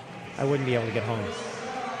 I wouldn't be able to get home.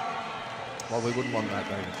 Well, we wouldn't want that,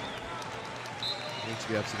 David. We need to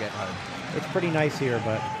be able to get home. It's pretty nice here,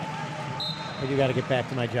 but I do got to get back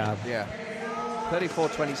to my job. Yeah.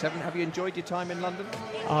 34-27. Have you enjoyed your time in London?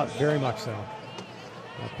 Very much so.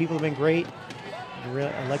 People have been great.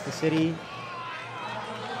 I like the city.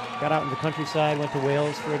 Got out in the countryside, went to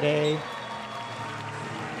Wales for a day.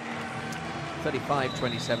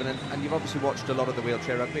 35-27, and you've obviously watched a lot of the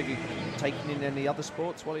wheelchair rugby. Have you taken in any other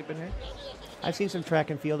sports while you've been here? I've seen some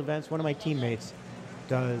track and field events. One of my teammates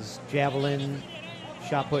does javelin,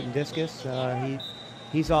 shot put, and discus.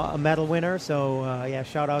 He's a medal winner, so yeah,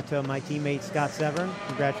 shout out to my teammate Scott Severn.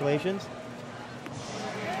 Congratulations.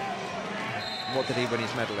 What did he win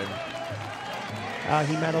his medal in?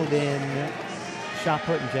 He medaled in shot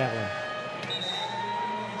put and javelin.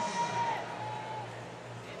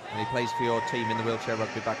 And he plays for your team in the wheelchair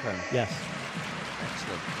rugby back home? Yes.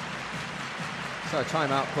 Excellent. So,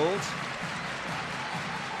 timeout called.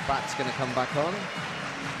 Bat's going to come back on.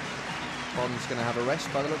 Bond's going to have a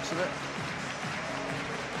rest by the looks of it.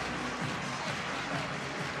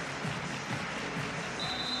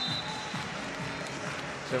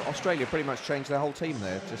 So Australia pretty much changed their whole team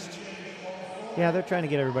there. Yeah, they're trying to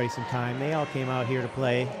get everybody some time. They all came out here to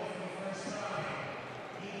play.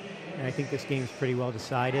 And I think this game's pretty well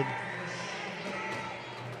decided,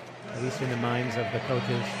 at least in the minds of the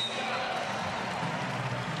coaches.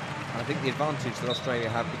 I think the advantage that Australia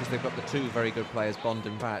have, because they've got the 2 very good players, Bond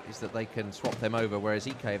and Bat, is that they can swap them over, whereas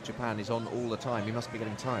EK of Japan is on all the time. He must be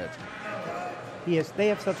getting tired. He is. They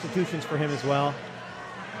have substitutions for him as well.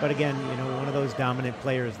 But again, one of those dominant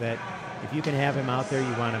players that if you can have him out there,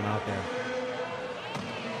 you want him out there.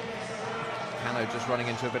 Cano just running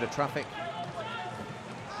into a bit of traffic.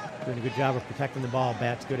 Doing a good job of protecting the ball.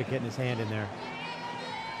 Bat's good at getting his hand in there.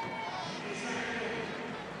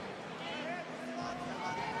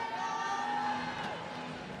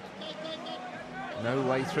 No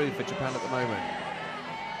way through for Japan at the moment.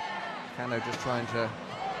 Kano just trying to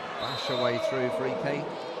bash away through for EK.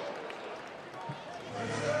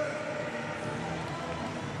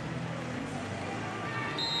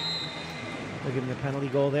 They'll give him the penalty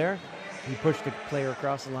goal there. He pushed the player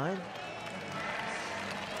across the line.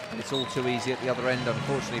 It's all too easy at the other end,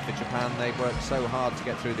 unfortunately for Japan. They worked so hard to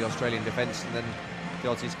get through the Australian defence, and then the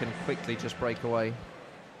Aussies can quickly just break away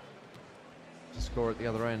to score at the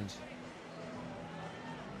other end.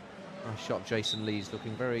 Nice shot, Jason Lee's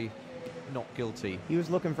looking very not guilty. He was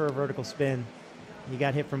looking for a vertical spin. He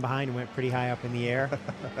got hit from behind and went pretty high up in the air.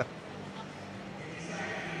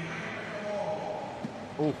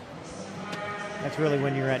 Oh, that's really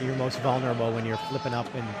when you're at your most vulnerable, when you're flipping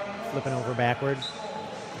up and flipping over backwards.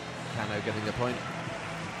 Kano getting the point.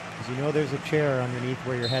 Because you know there's a chair underneath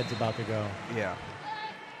where your head's about to go. Yeah.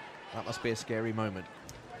 That must be a scary moment.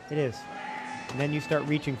 It is. And then you start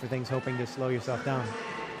reaching for things, hoping to slow yourself down.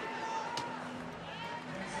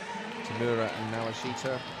 Tamura and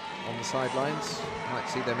Nawashita on the sidelines. Might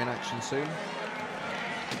see them in action soon.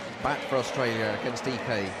 Back for Australia against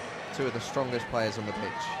EK. Two of the strongest players on the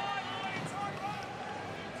pitch.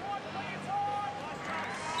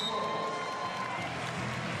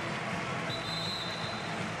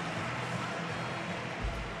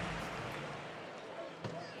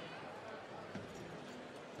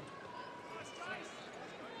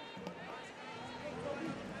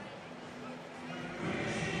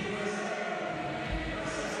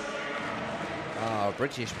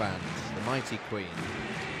 British band, the Mighty Queen.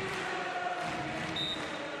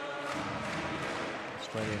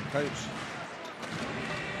 Australian coach.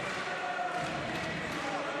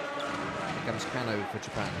 Here comes Kano for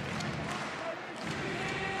Japan.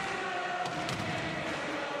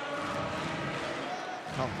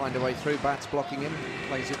 Can't find a way through, Bats blocking him,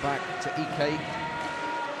 plays it back to EK,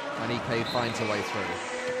 and EK finds a way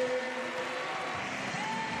through.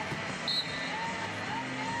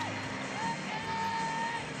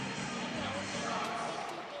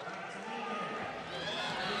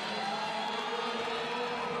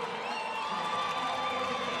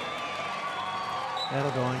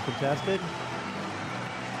 That'll go uncontested.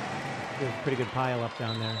 There's a pretty good pile up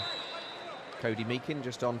down there. Cody Meakin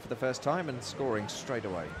just on for the first time and scoring straight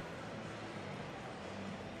away.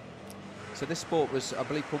 So this sport was, I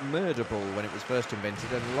believe, called murder ball when it was first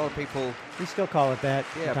invented, and a lot of people... We still call it that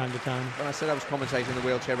from time to time. When I said I was commentating the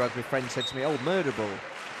wheelchair rugby, friends said to me, oh, murder ball.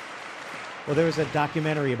 Well, there was a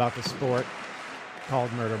documentary about the sport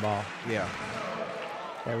called Murder Ball. Yeah.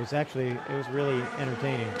 It was really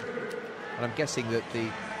entertaining. And I'm guessing that the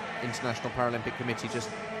International Paralympic Committee just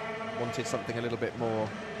wanted something a little bit more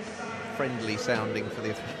friendly sounding for the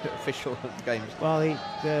official games. Well,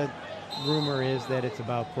 the rumor is that it's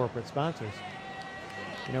about corporate sponsors.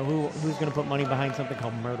 You know, who's going to put money behind something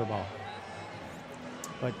called Murder Ball?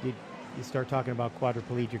 But you start talking about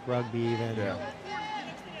quadriplegic rugby, then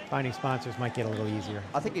finding sponsors might get a little easier.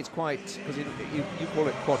 I think it's quite, because you call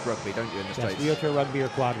it quad rugby, don't you, in the States? Wheelchair rugby or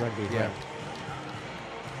quad rugby. Yeah. Right.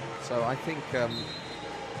 So I think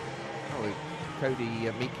Cody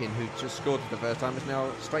Meakin, who just scored for the first time, is now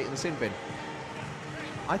straight in the sin bin.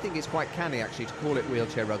 I think it's quite canny actually to call it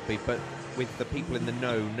wheelchair rugby, but with the people in the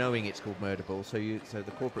know knowing it's called murder ball, so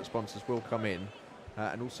the corporate sponsors will come in,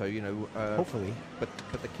 and also hopefully, but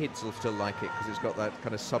the kids will still like it because it's got that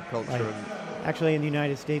kind of subculture. Right. And actually, in the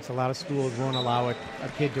United States, a lot of schools won't allow a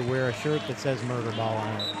kid to wear a shirt that says Murder Ball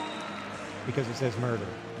on it because it says murder.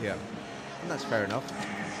 Yeah, and that's fair enough.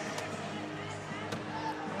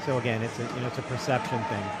 So again, it's a perception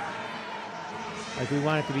thing. Like, we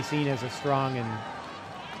want it to be seen as a strong and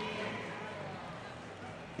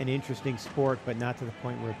an interesting sport, but not to the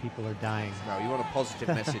point where people are dying. No, you want a positive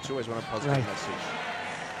message. You always want a positive message.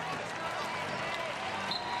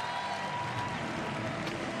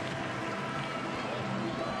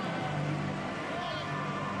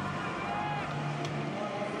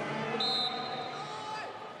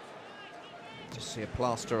 Just see a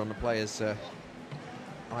plaster on the player's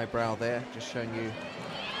eyebrow there, just showing you,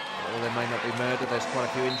 well, there may not be murder, there's quite a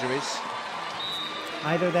few injuries.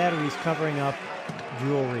 Either that or he's covering up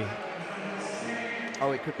jewelry.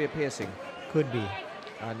 Oh, it could be a piercing. Could be.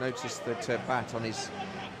 I noticed that Bat on his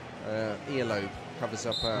earlobe covers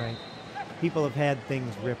up. Right. People have had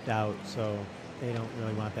things ripped out, so they don't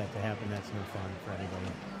really want that to happen. That's no fun for anybody.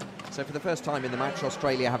 So for the first time in the match,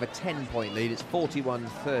 Australia have a 10-point lead. It's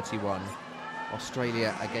 41-31.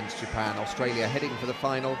 Australia against Japan. Australia heading for the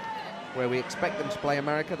final, where we expect them to play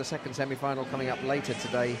America. The second semi-final coming up later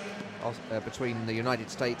today between the United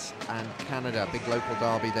States and Canada. Big local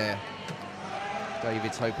derby there.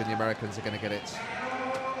 David's hoping the Americans are going to get it.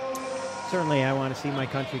 Certainly, I want to see my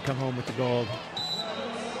country come home with the gold.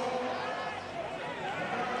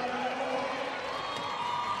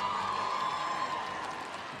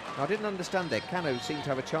 I didn't understand there. Cano seemed to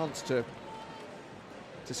have a chance to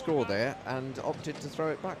score there and opted to throw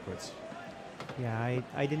it backwards. Yeah,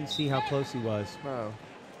 I didn't see how close he was. No.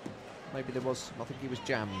 Maybe there was, I think he was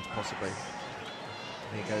jammed, possibly.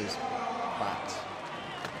 Here goes Batt.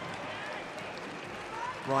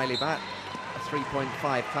 Riley Batt, a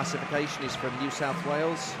 3.5 classification. He's from New South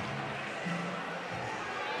Wales.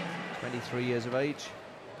 23 years of age.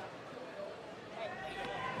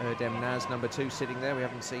 Erdem Naz, number 2, sitting there. We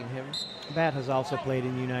haven't seen him. Batt has also played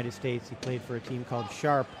in the United States. He played for a team called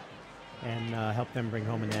Sharp and helped them bring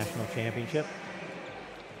home a national championship.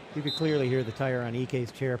 You could clearly hear the tire on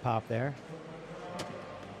EK's chair pop there.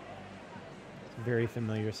 It's a very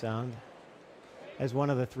familiar sound. As one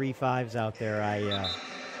of the 3.5s out there,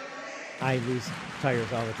 I lose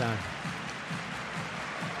tires all the time.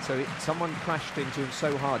 So someone crashed into him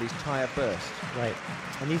so hard his tire burst. Right.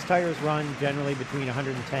 And these tires run generally between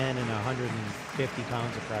 110 and 150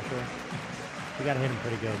 pounds of pressure. You got to hit them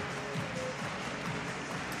pretty good.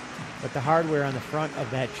 But the hardware on the front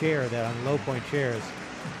of that chair, that on low point chairs,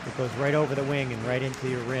 it goes right over the wing and right into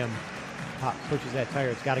your rim, pushes that tire.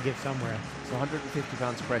 It's got to give somewhere. So 150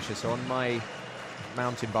 pounds of pressure. So on my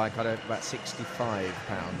mountain bike, I had about 65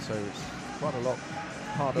 pounds. So it's quite a lot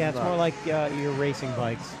harder Yeah, than it's more like your racing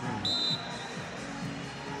bikes.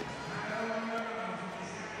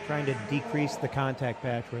 Trying to decrease the contact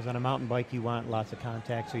patch, whereas on a mountain bike you want lots of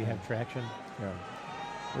contact so you have traction. Yeah.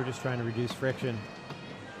 We're just trying to reduce friction.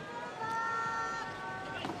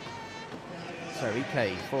 So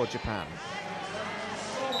EK for Japan.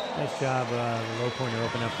 Nice job, the low pointer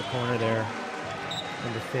open up the corner there.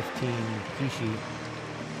 Number 15, Kishi.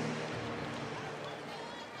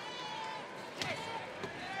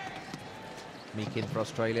 Meekin for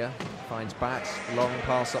Australia, finds Batt, long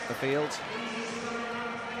pass up the field.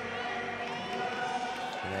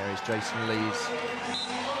 And there is Jason Lees.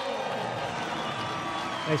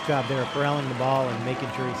 Nice job there, corralling the ball and making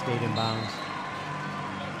sure he stayed in bounds.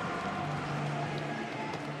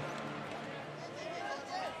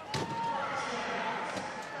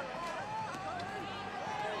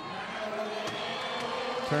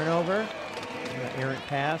 Turnover, errant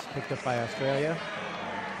pass picked up by Australia.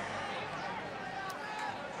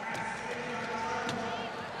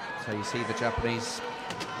 So you see the Japanese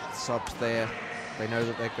subs there. They know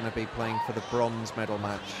that they're going to be playing for the bronze medal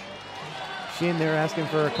match. Shin there asking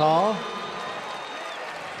for a call.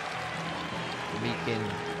 Meekin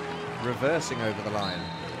reversing over the line.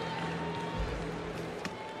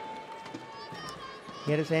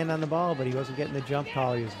 He had his hand on the ball, but he wasn't getting the jump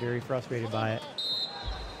call. He was very frustrated by it.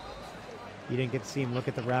 You didn't get to see him look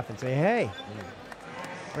at the ref and say, hey,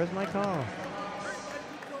 where's my call?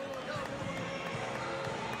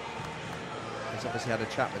 He's obviously had a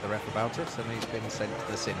chat with the ref about it, and he's been sent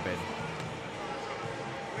to the sin bin.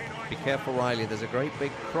 Be careful, Riley, there's a great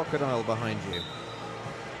big crocodile behind you.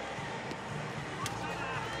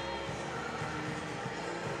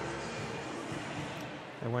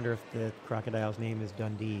 I wonder if the crocodile's name is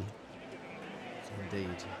Dundee.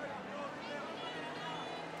 Indeed.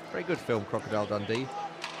 Very good film, Crocodile Dundee.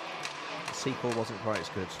 The sequel wasn't quite as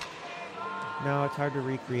good. No, it's hard to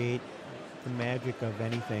recreate the magic of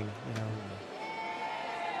anything, you know.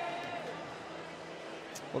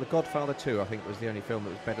 Well, The Godfather 2, I think, was the only film that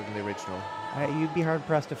was better than the original. You'd be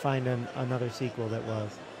hard-pressed to find another sequel that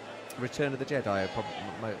was. Return of the Jedi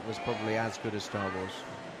was probably as good as Star Wars.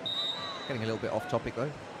 Getting a little bit off topic,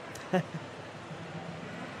 though.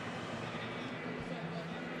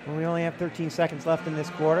 Well, we only have 13 seconds left in this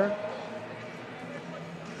quarter.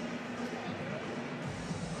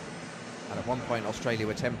 And at one point, Australia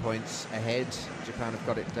were 10 points ahead. Japan have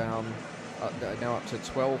got it down, now up to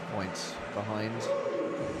 12 points behind.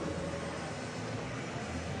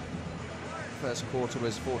 First quarter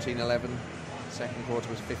was 14-11. Second quarter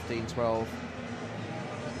was 15-12.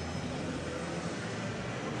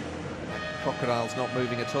 Crocodile's not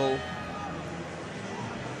moving at all.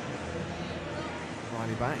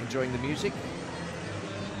 Riley Batt enjoying the music.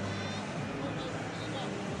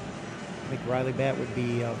 I think Riley Batt would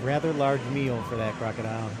be a rather large meal for that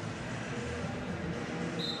crocodile.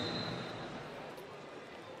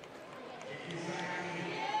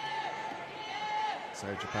 So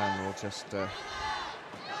Japan will just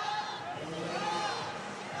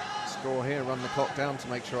score here, run the clock down to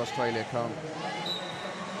make sure Australia can't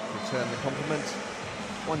return the compliment.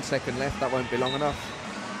 1 second left, that won't be long enough.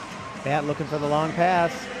 Batt looking for the long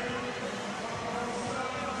pass.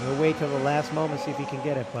 He'll wait till the last moment, see if he can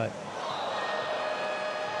get it, but...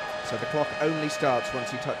 So the clock only starts once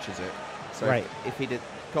he touches it. So right. if he did,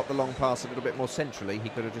 got the long pass a little bit more centrally, he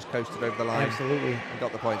could have just coasted over the line. Absolutely. And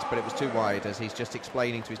got the points, but it was too wide, as he's just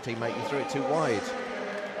explaining to his teammate, you threw it too wide.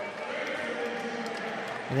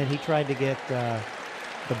 And then he tried to get the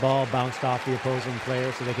ball bounced off the opposing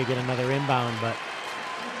player so they could get another inbound, but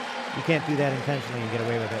you can't do that intentionally and get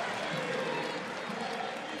away with it.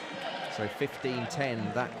 So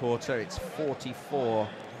 15-10 that quarter. It's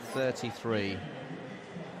 44-33.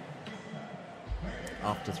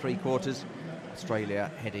 After 3 quarters, Australia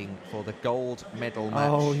heading for the gold medal match.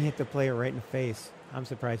 Oh, he hit the player right in the face. I'm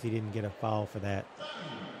surprised he didn't get a foul for that.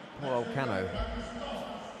 Poor old Cano.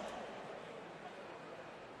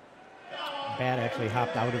 Bat actually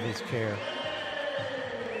hopped out of his chair.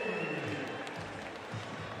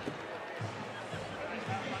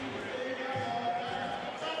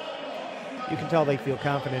 You can tell they feel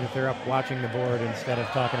confident if they're up watching the board instead of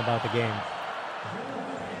talking about the game.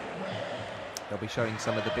 They'll be showing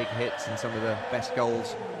some of the big hits and some of the best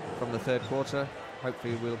goals from the 3rd quarter.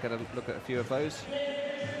 Hopefully we'll get a look at a few of those.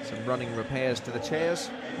 Some running repairs to the chairs.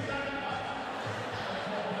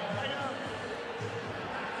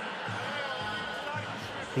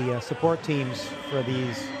 The support teams for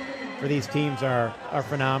these teams are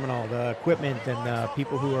phenomenal. The equipment and the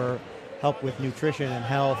people who are help with nutrition and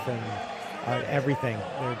health and everything.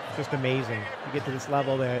 They're just amazing. You get to this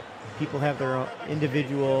level that people have their own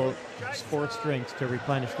individual sports drinks to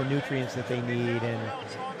replenish the nutrients that they need, and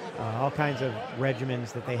all kinds of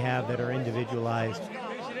regimens that they have that are individualized.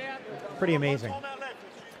 Pretty amazing.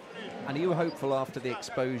 And are you hopeful, after the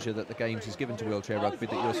exposure that the Games has given to wheelchair rugby,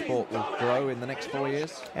 that your sport will grow in the next 4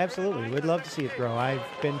 years? Absolutely. We'd love to see it grow. I've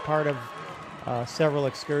been part of several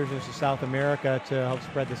excursions to South America to help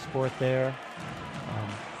spread the sport there.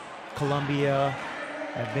 Colombia.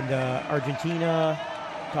 I've been to Argentina,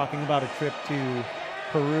 talking about a trip to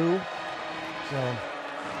Peru. So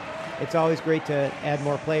it's always great to add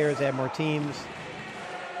more players, add more teams.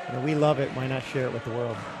 You know, we love it. Why not share it with the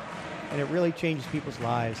world? And it really changes people's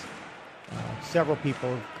lives. Several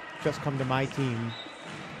people just come to my team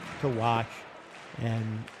to watch,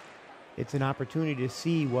 and it's an opportunity to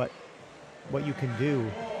see what you can do.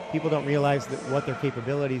 People don't realize what their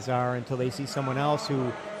capabilities are until they see someone else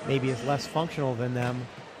who maybe is less functional than them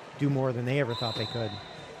do more than they ever thought they could.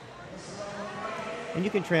 And you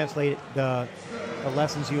can translate the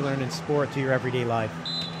lessons you learn in sport to your everyday life.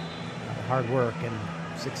 Hard work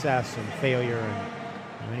and success and failure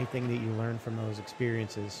and anything that you learn from those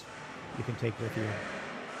experiences you can take with you.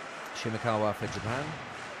 Shimakawa for Japan,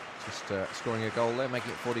 just scoring a goal there,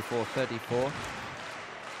 making it 44-34.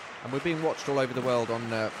 And we're being watched all over the world on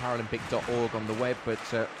Paralympic.org on the web, but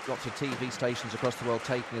lots of TV stations across the world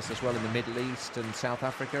taking us as well in the Middle East and South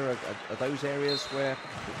Africa. Are those areas where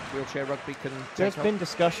wheelchair rugby can take There's off? been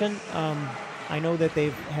discussion. I know that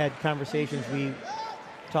they've had conversations. We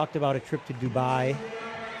talked about a trip to Dubai,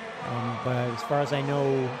 but as far as I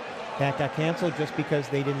know, that got canceled just because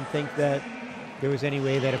they didn't think that there was any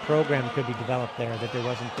way that a program could be developed there, that there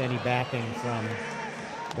wasn't any backing from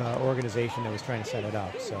the organization that was trying to set it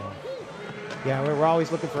up. So, yeah, we're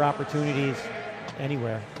always looking for opportunities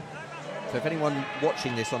anywhere. So if anyone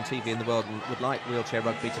watching this on TV in the world would like wheelchair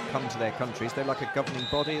rugby to come to their countries, they're like a governing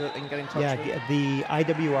body that they can get in touch with? Yeah, the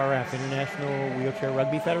IWRF, International Wheelchair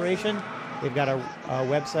Rugby Federation, they've got a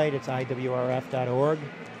website. It's iwrf.org.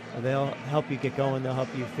 They'll help you get going. They'll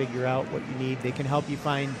help you figure out what you need. They can help you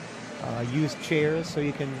find used chairs so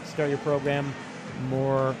you can start your program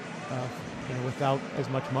more without as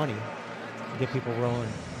much money to get people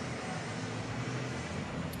rolling.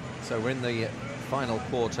 So we're in the final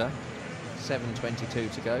quarter, 7:22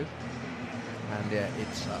 to go, and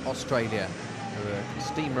it's Australia who are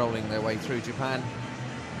steamrolling their way through Japan.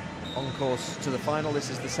 On course to the final. This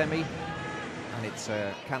is the semi, and it's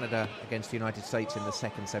Canada against the United States in the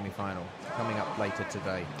second semi-final, coming up later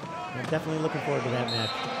today. I'm definitely looking forward to that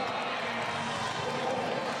match.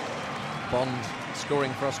 Bond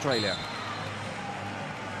scoring for Australia.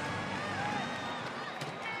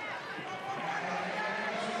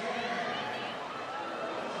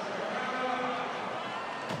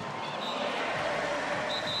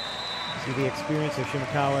 See the experience of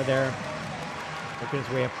Shimakawa there, working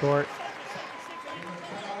his way up court.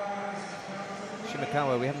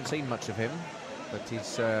 Shimakawa, we haven't seen much of him, but he's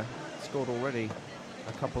scored already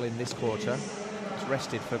a couple in this quarter. He's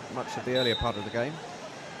rested for much of the earlier part of the game.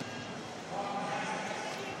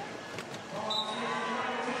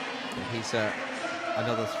 And he's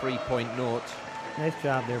another 3-point nought. Nice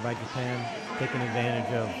job there by Japan, taking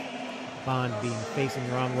advantage of Bond being facing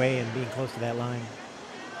the wrong way and being close to that line.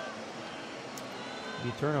 Be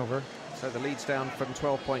a turnover. So the lead's down from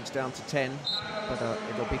 12 points down to 10, but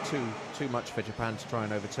it'll be too much for Japan to try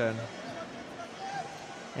and overturn.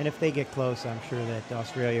 And if they get close, I'm sure that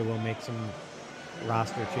Australia will make some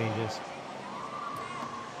roster changes.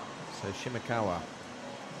 So Shimakawa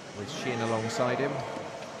with Shin alongside him.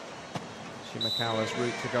 Shimakawa's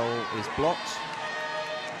route to goal is blocked.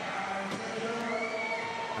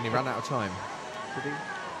 And he ran out of time. Did he?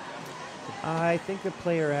 I think the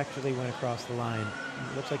player actually went across the line.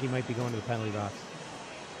 It looks like he might be going to the penalty box.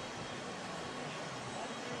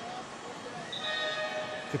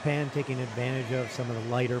 Japan taking advantage of some of the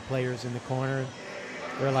lighter players in the corner.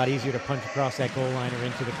 They're a lot easier to punch across that goal line or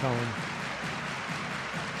into the cone.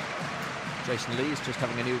 Jason Lee is just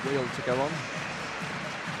having a new wheel to go on.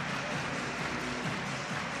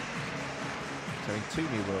 Showing 2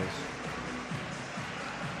 new wheels.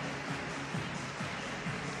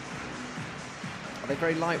 Are they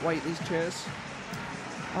very lightweight, these chairs?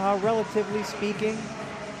 Relatively speaking,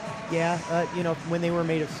 yeah. You know, when they were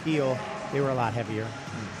made of steel, they were a lot heavier.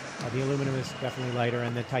 The aluminum is definitely lighter,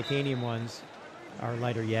 and the titanium ones are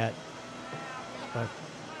lighter yet. But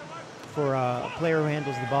for a player who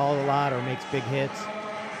handles the ball a lot or makes big hits,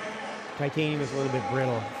 titanium is a little bit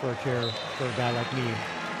brittle for a chair for a guy like me.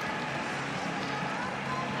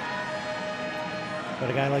 But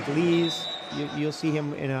a guy like Lee's, you'll see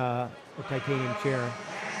him in a titanium chair.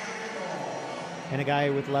 And a guy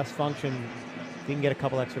with less function, if he can get a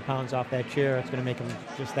couple extra pounds off that chair, it's going to make him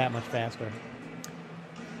just that much faster.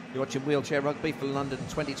 You're watching Wheelchair Rugby for London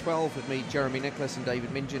 2012 with me, Jeremy Nicholas, and David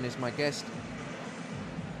Minjan is my guest.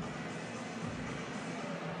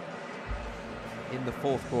 In the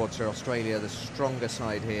 4th quarter, Australia, the stronger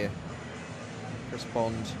side here. Chris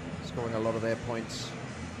Bond scoring a lot of their points.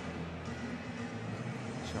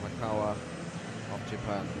 Shimakawa of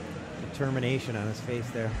Japan. Determination on his face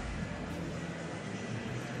there.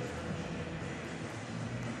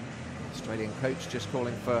 Australian coach just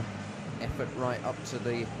calling for effort right up to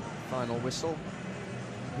the final whistle.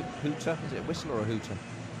 Hooter? Is it a whistle or a hooter?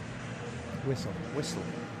 Whistle. Whistle.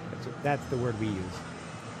 That's the word we use.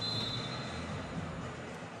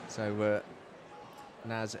 So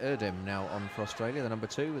Naz Erdem now on for Australia, the number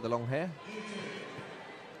 2 with the long hair.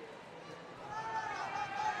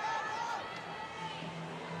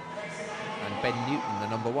 And Ben Newton, the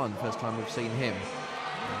number 1, first time we've seen him.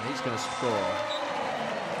 And he's going to score.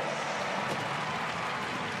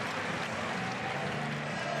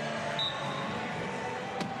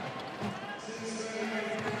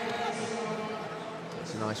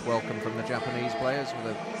 It's a nice welcome from the Japanese players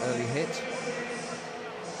with an early hit.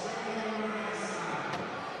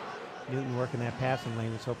 Newton working that passing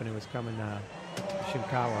lane, was hoping it was coming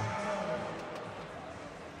Shinkawa.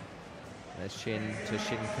 There's Shin to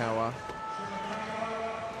Shinkawa.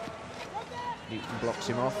 Newton blocks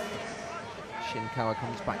him off. Shinkawa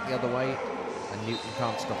comes back the other way, and Newton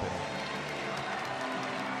can't stop him.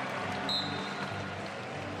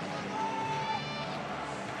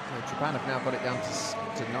 So Japan have now got it down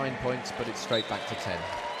to 9 points, but it's straight back to 10.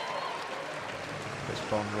 Chris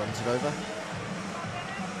Bond runs it over.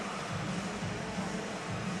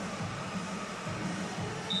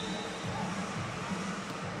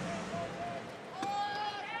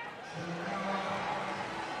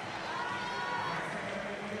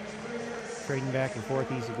 Trading back and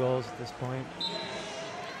forth, easy goals at this point.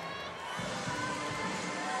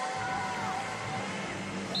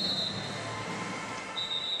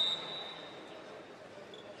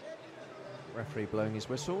 Referee blowing his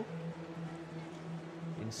whistle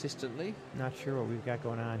insistently. Not sure what we've got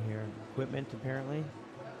going on here. Equipment, apparently.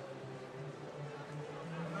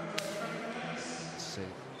 It's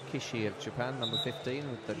Kishi of Japan, number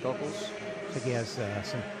 15, with the goggles. Looks like he has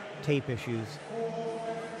some tape issues.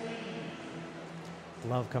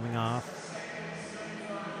 Glove coming off.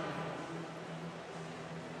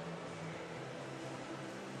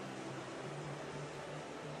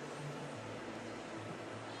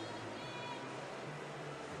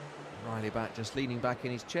 Riley back, just leaning back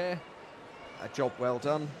in his chair. A job well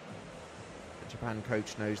done. The Japan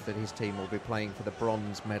coach knows that his team will be playing for the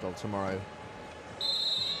bronze medal tomorrow.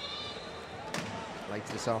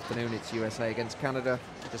 Later this afternoon, it's USA against Canada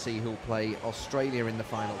to see who'll play Australia in the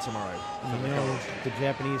final tomorrow. You know, the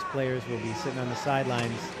Japanese players will be sitting on the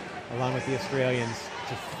sidelines along with the Australians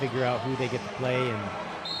to figure out who they get to play. And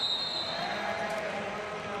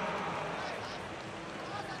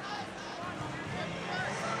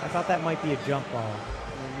I thought that might be a jump ball.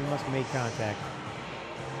 We must have made contact.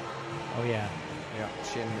 Oh, yeah. Yeah,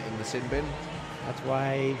 Shin in the sin bin. That's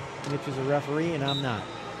why Mitch is a referee and I'm not.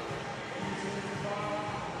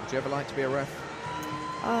 Would you ever like to be a ref?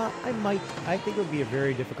 I think it would be a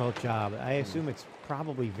very difficult job. I assume it's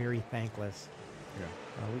probably very thankless. Yeah.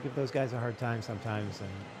 We give those guys a hard time sometimes,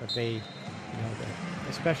 but they,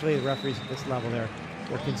 especially the referees at this level, they're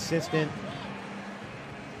consistent,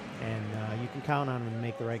 and you can count on them to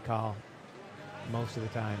make the right call most of the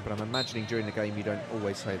time. But I'm imagining during the game you don't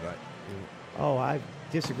always say that. Oh, I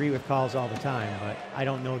disagree with calls all the time, but I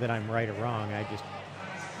don't know that I'm right or wrong. I just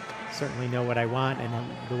certainly know what I want and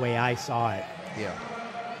the way I saw it. Yeah.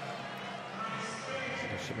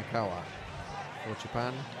 So Shimikawa for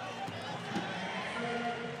Japan.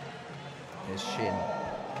 There's Shin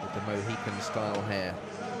with the Mohican-style hair.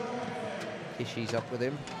 Kishi's up with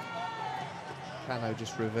him. Kano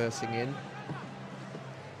just reversing in.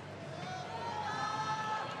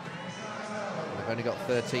 They've only got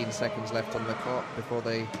 13 seconds left on the clock before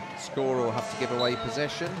they score or have to give away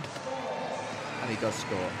possession. And he does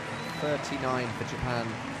score. 39 for Japan,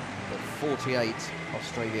 but 48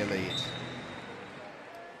 Australia lead.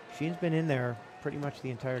 Shin's been in there pretty much the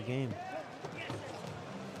entire game.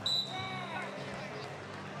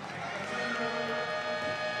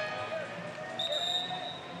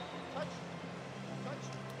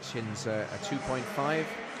 Shin's a 2.5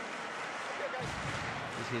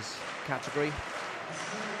 is his category.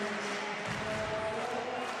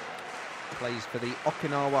 Plays for the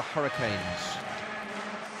Okinawa Hurricanes.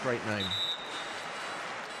 Great name.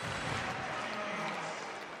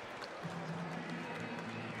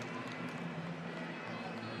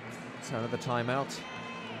 So another timeout.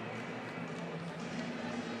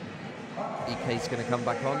 EK's going to come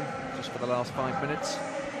back on just for the last 5 minutes.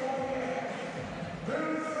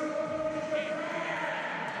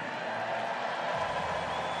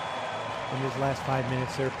 In his last 5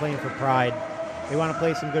 minutes, they're playing for pride. They want to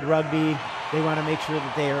play some good rugby. They want to make sure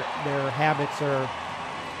that their habits are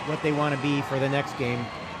what they want to be for the next game.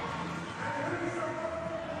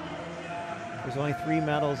 There's only 3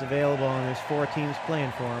 medals available, and there's 4 teams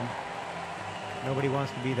playing for them. Nobody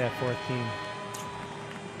wants to be that 4th team.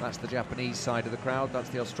 That's the Japanese side of the crowd, that's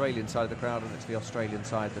the Australian side of the crowd, and it's the Australian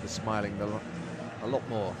side that is smiling a lot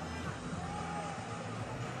more.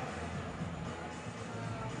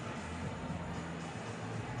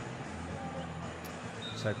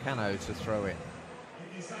 So Kano to throw it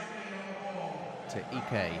to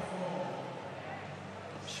Ike.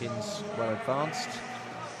 Shin's well advanced.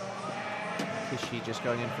 Kishi just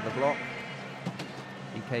going in for the block.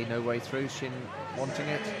 Ike no way through, Shin wanting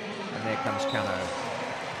it, and there comes Kano.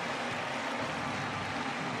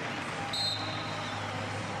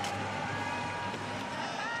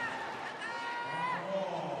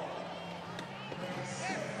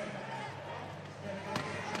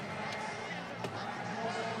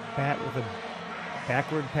 Pat with a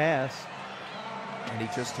backward pass. And he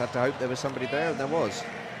just had to hope there was somebody there, and there was.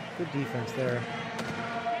 Good defense there.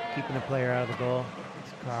 Keeping a player out of the goal.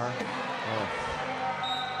 It's Carr. Oh.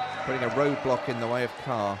 Putting a roadblock in the way of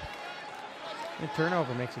Carr. The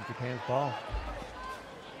turnover makes it Japan's ball.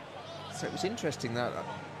 So it was interesting that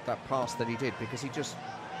pass that he did, because he just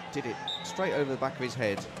did it straight over the back of his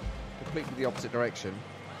head, completely the opposite direction.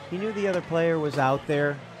 He knew the other player was out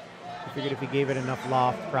there. He figured if he gave it enough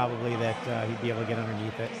loft, probably that he'd be able to get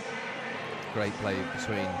underneath it. Great play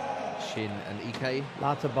between Shin and Ike.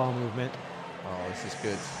 Lots of ball movement. Oh, this is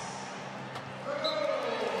good.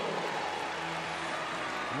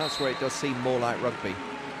 And that's where it does seem more like rugby,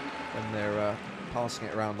 when they're passing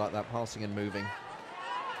it around like that, passing and moving.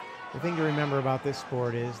 The thing to remember about this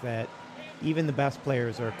sport is that even the best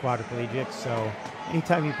players are quadriplegics, so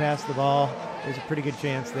anytime you pass the ball, there's a pretty good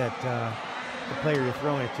chance that the player you're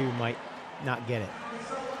throwing it to might not get it.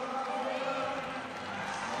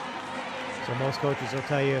 So most coaches will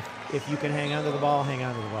tell you if you can hang on to the ball, hang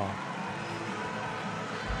on to the ball.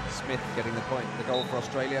 Smith getting the point, the goal for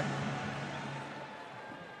Australia.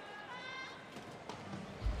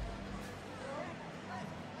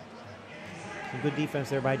 Some good defense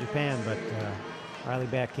there by Japan, but Riley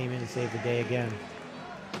Back came in and saved the day again.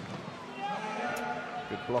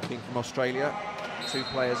 Good blocking from Australia. 2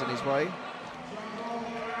 players in his way.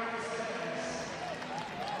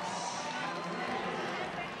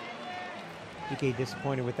 Ike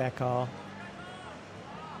disappointed with that call.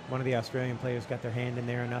 One of the Australian players got their hand in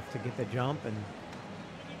there enough to get the jump and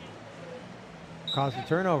caused a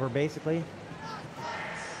turnover, basically.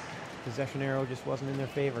 Possession arrow just wasn't in their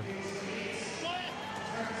favor.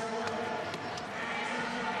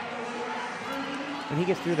 When he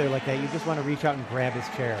gets through there like that, you just want to reach out and grab his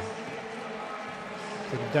chair.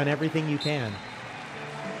 So you've done everything you can.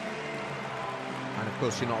 And of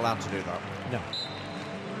course, you're not allowed to do that. No.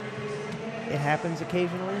 It happens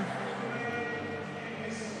occasionally.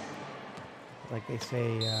 Like they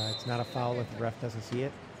say, it's not a foul if the ref doesn't see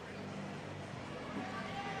it.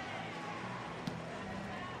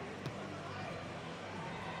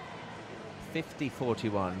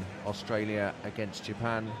 (50-41) Australia against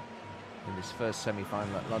Japan in this first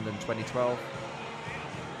semi-final at London 2012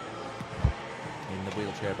 in the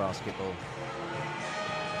wheelchair basketball.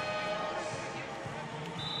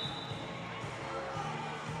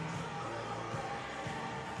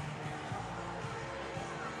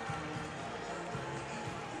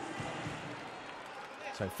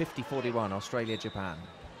 So 50-41 Australia-Japan.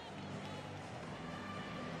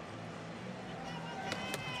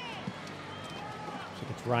 So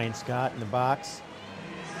it's Ryan Scott in the box.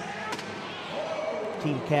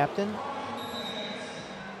 Team captain.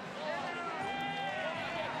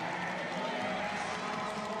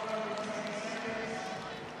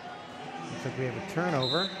 Looks like we have a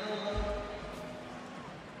turnover.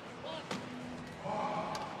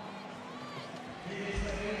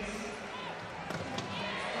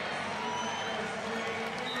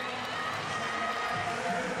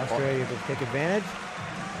 Australia will take advantage.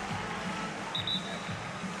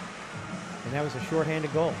 And that was a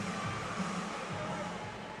shorthanded goal.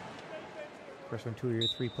 Of course, when 2 of your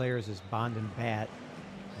 3 players is Bond and Bat,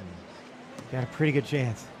 got a pretty good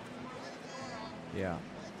chance. Yeah.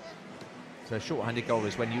 So a short-handed goal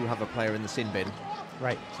is when you have a player in the sin bin.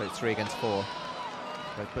 Right. So it's 3 against 4.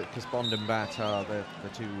 But because Bond and Bat are the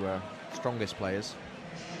 2 strongest players,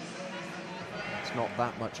 it's not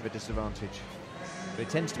that much of a disadvantage. But it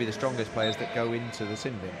tends to be the strongest players that go into the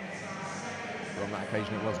sin bin. But on that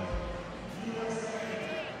occasion it wasn't.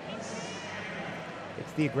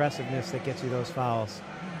 It's the aggressiveness that gets you those fouls.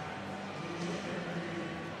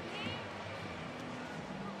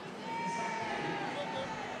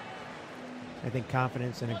 I think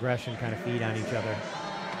confidence and aggression kind of feed on each other.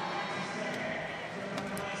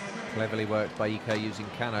 Cleverly worked by Ike using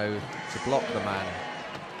Kano to block the man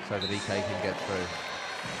so that Ike can get through.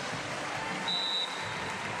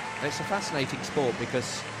 And it's a fascinating sport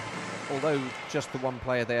because although just the one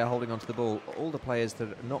player there holding onto the ball, all the players that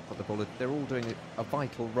have not got the ball, they're all doing a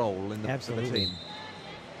vital role in the team.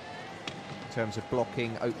 In terms of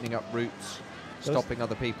blocking, opening up routes, stopping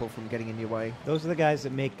other people from getting in your way. Those are the guys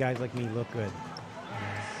that make guys like me look good.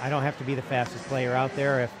 I don't have to be the fastest player out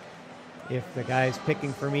there if the guys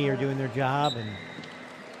picking for me are doing their job and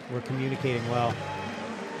we're communicating well.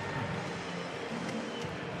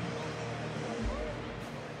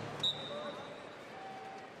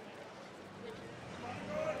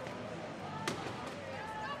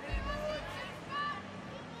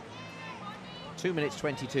 Two minutes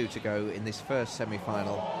 22 to go in this first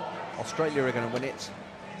semi-final. Australia are going to win it.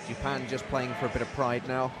 Japan just playing for a bit of pride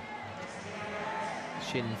now.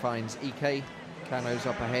 Shin finds Ike. Kano's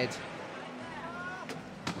up ahead.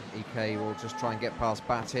 Ike will just try and get past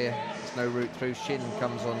Bat here. There's no route through. Shin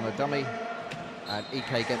comes on the dummy. And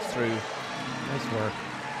Ike gets through. Nice work.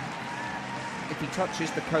 If he touches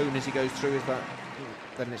the cone as he goes through,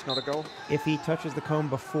 then it's not a goal? If he touches the cone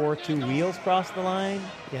before 2 wheels cross the line,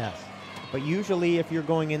 yes. But usually if you're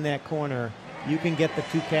going in that corner, you can get the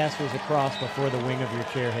 2 casters across before the wing of your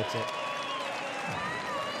chair hits it.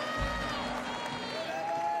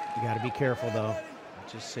 You got to be careful, though.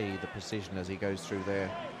 Just see the precision as he goes through there.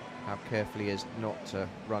 How careful he is not to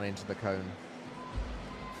run into the cone.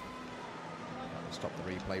 Stop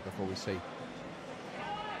the replay before we see.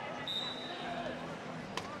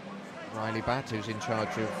 Riley Bat, who's in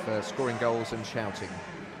charge of scoring goals and shouting.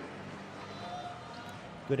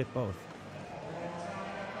 Good at both.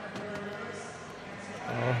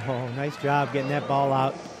 Oh, nice job getting that ball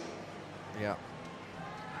out. Yeah.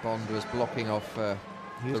 Bond was blocking off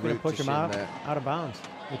he was going to push him out of bounds,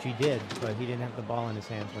 which he did, but he didn't have the ball in his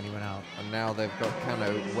hands when he went out. And now they've got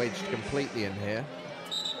Kano wedged completely in here.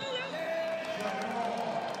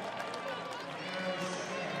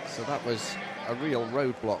 So that was a real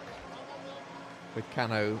roadblock with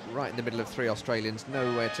Kano right in the middle of 3 Australians,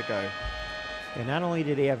 nowhere to go. And not only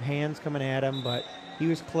did he have hands coming at him, but he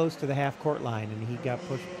was close to the half-court line, and he got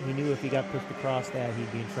pushed. He knew if he got pushed across that,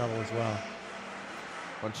 he'd be in trouble as well.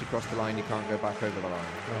 Once you cross the line, you can't go back over the line.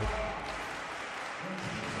 Right.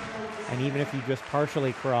 And even if you just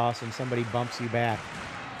partially cross and somebody bumps you back,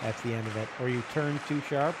 that's the end of it. Or you turn too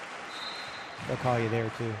sharp, they'll call you there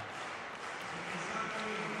too.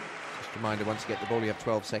 Just a reminder, once you get the ball, you have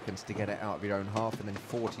 12 seconds to get it out of your own half, and then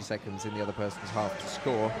 40 seconds in the other person's half to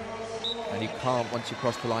score. And you can't, once you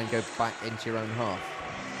cross the line, go back into your own half.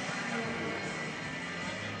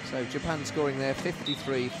 So Japan scoring there,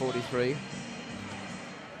 53-43.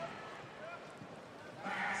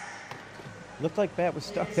 Looked like Bat was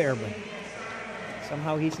stuck there, but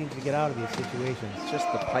Somehow he seems to get out of these situations. Just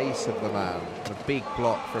the pace of the man. The big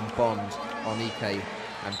block from Bond on Ike,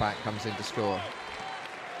 and back comes in to score.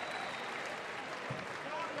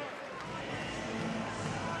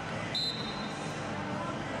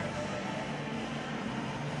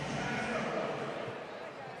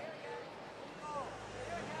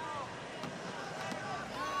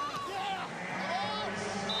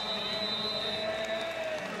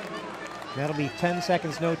 That'll be 10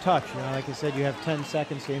 seconds, no touch. You know, like I said, you have 10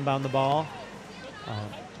 seconds to inbound the ball.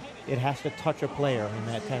 It has to touch a player in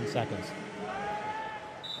that 10 seconds.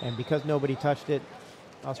 And because nobody touched it,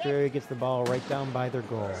 Australia gets the ball right down by their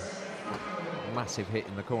goal. Massive hit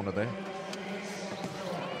in the corner there.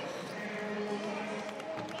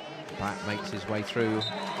 Pat makes his way through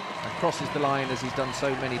and crosses the line as he's done so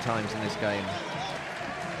many times in this game.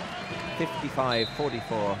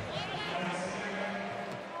 55-44.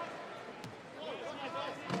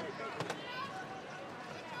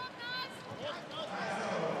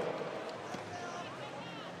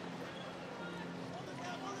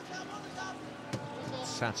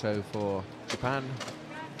 Sato for Japan,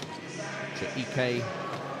 to Ike.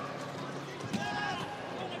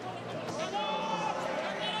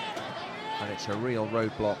 And it's a real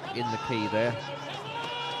roadblock in the key there.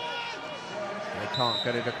 They can't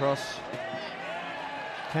get it across.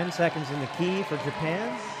 10 seconds in the key for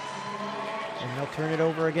Japan, and they'll turn it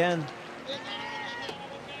over again.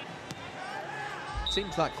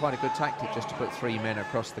 Seems like quite a good tactic just to put 3 men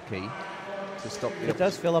across the key to stop the... It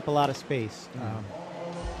does fill up a lot of space.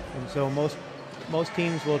 And so most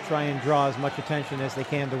teams will try and draw as much attention as they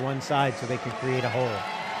can to one side so they can create a hole.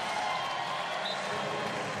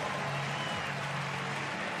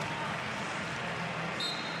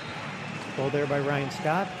 Goal there by Ryan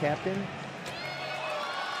Scott, captain.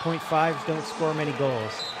 .5s don't score many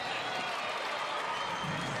goals.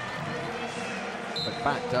 But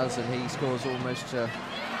Bat does, and he scores almost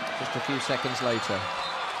just a few seconds later.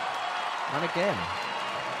 And again.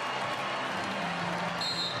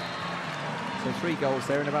 So 3 goals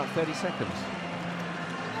there in about 30 seconds.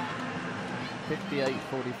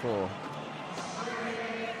 58-44.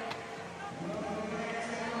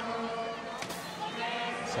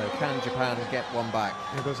 So can Japan get one back?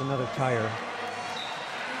 There goes another tire.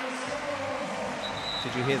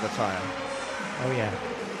 Did you hear the tire? Oh yeah.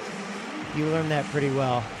 You learned that pretty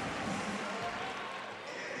well.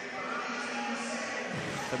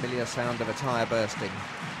 Familiar sound of a tire bursting.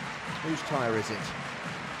 Whose tire is it?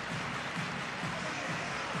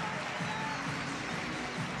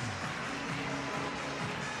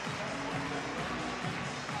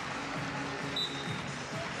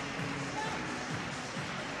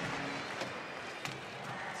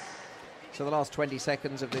 So the last 20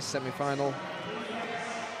 seconds of this semi-final.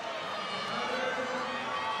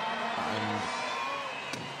 And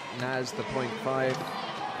Naz, the .5,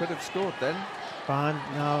 could have scored then. Bond,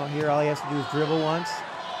 now here all he has to do is dribble once,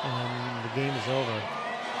 and the game is over.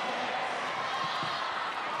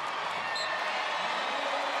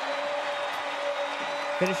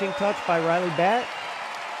 Finishing touch by Riley Batt.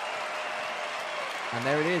 And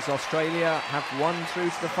there it is, Australia have won through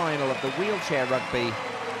to the final of the wheelchair rugby.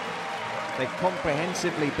 They've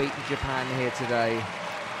comprehensively beaten Japan here today,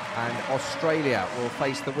 and Australia will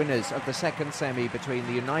face the winners of the second semi between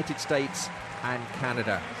the United States and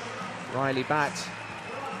Canada. Riley Batt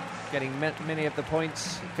getting many of the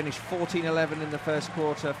points. He finished 14-11 in the first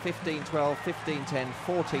quarter, 15-12, 15-10,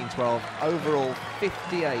 14-12. Overall,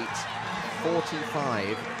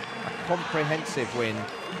 58-45. A comprehensive win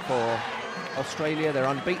for Australia. They're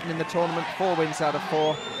unbeaten in the tournament, 4 wins out of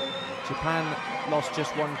 4. Japan lost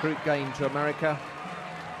just 1 group game to America.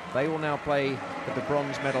 They will now play for the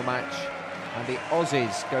bronze medal match, and the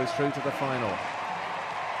Aussies go through to the final.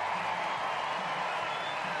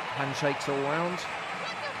 Handshakes all round.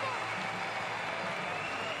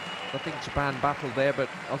 I think Japan battled there, but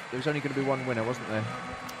there was only going to be 1 winner, wasn't there?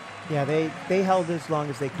 Yeah, they held as long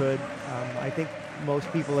as they could. I think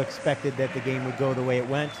most people expected that the game would go the way it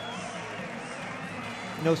went.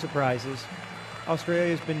 No surprises.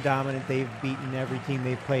 Australia's been dominant. They've beaten every team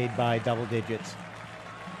they've played by double digits.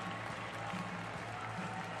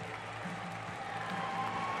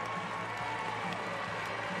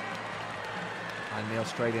 And the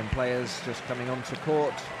Australian players just coming onto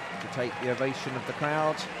court to take the ovation of the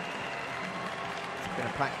crowd. It's been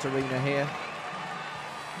a packed arena here,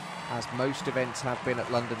 as most events have been at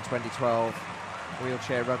London 2012.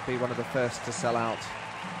 Wheelchair rugby, one of the first to sell out.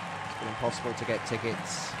 It's been impossible to get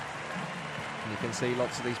tickets. And you can see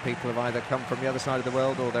lots of these people have either come from the other side of the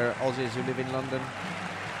world, or they're Aussies who live in London.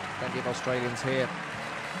 Plenty of Australians here.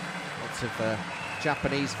 Lots of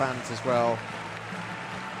Japanese fans as well.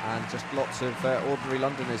 and just lots of ordinary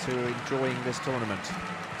Londoners who are enjoying this tournament.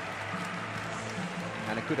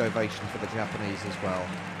 And a good ovation for the Japanese as well.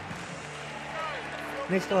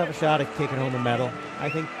 They still have a shot at taking home a medal. I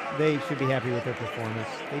think they should be happy with their performance.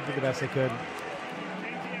 They did the best they could.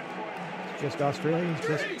 It's just Australia's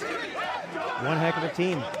just one heck of a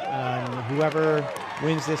team. Whoever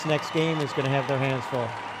wins this next game is going to have their hands full.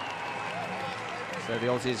 So the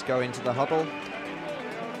Aussies go into the huddle.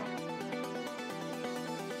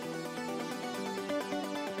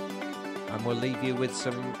 And we'll leave you with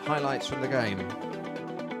some highlights from the game.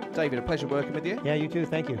 David, a pleasure working with you. Yeah, you too.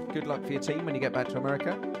 Thank you. Good luck for your team when you get back to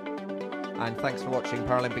America. And thanks for watching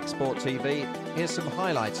Paralympic Sport TV. Here's some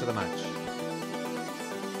highlights of the match.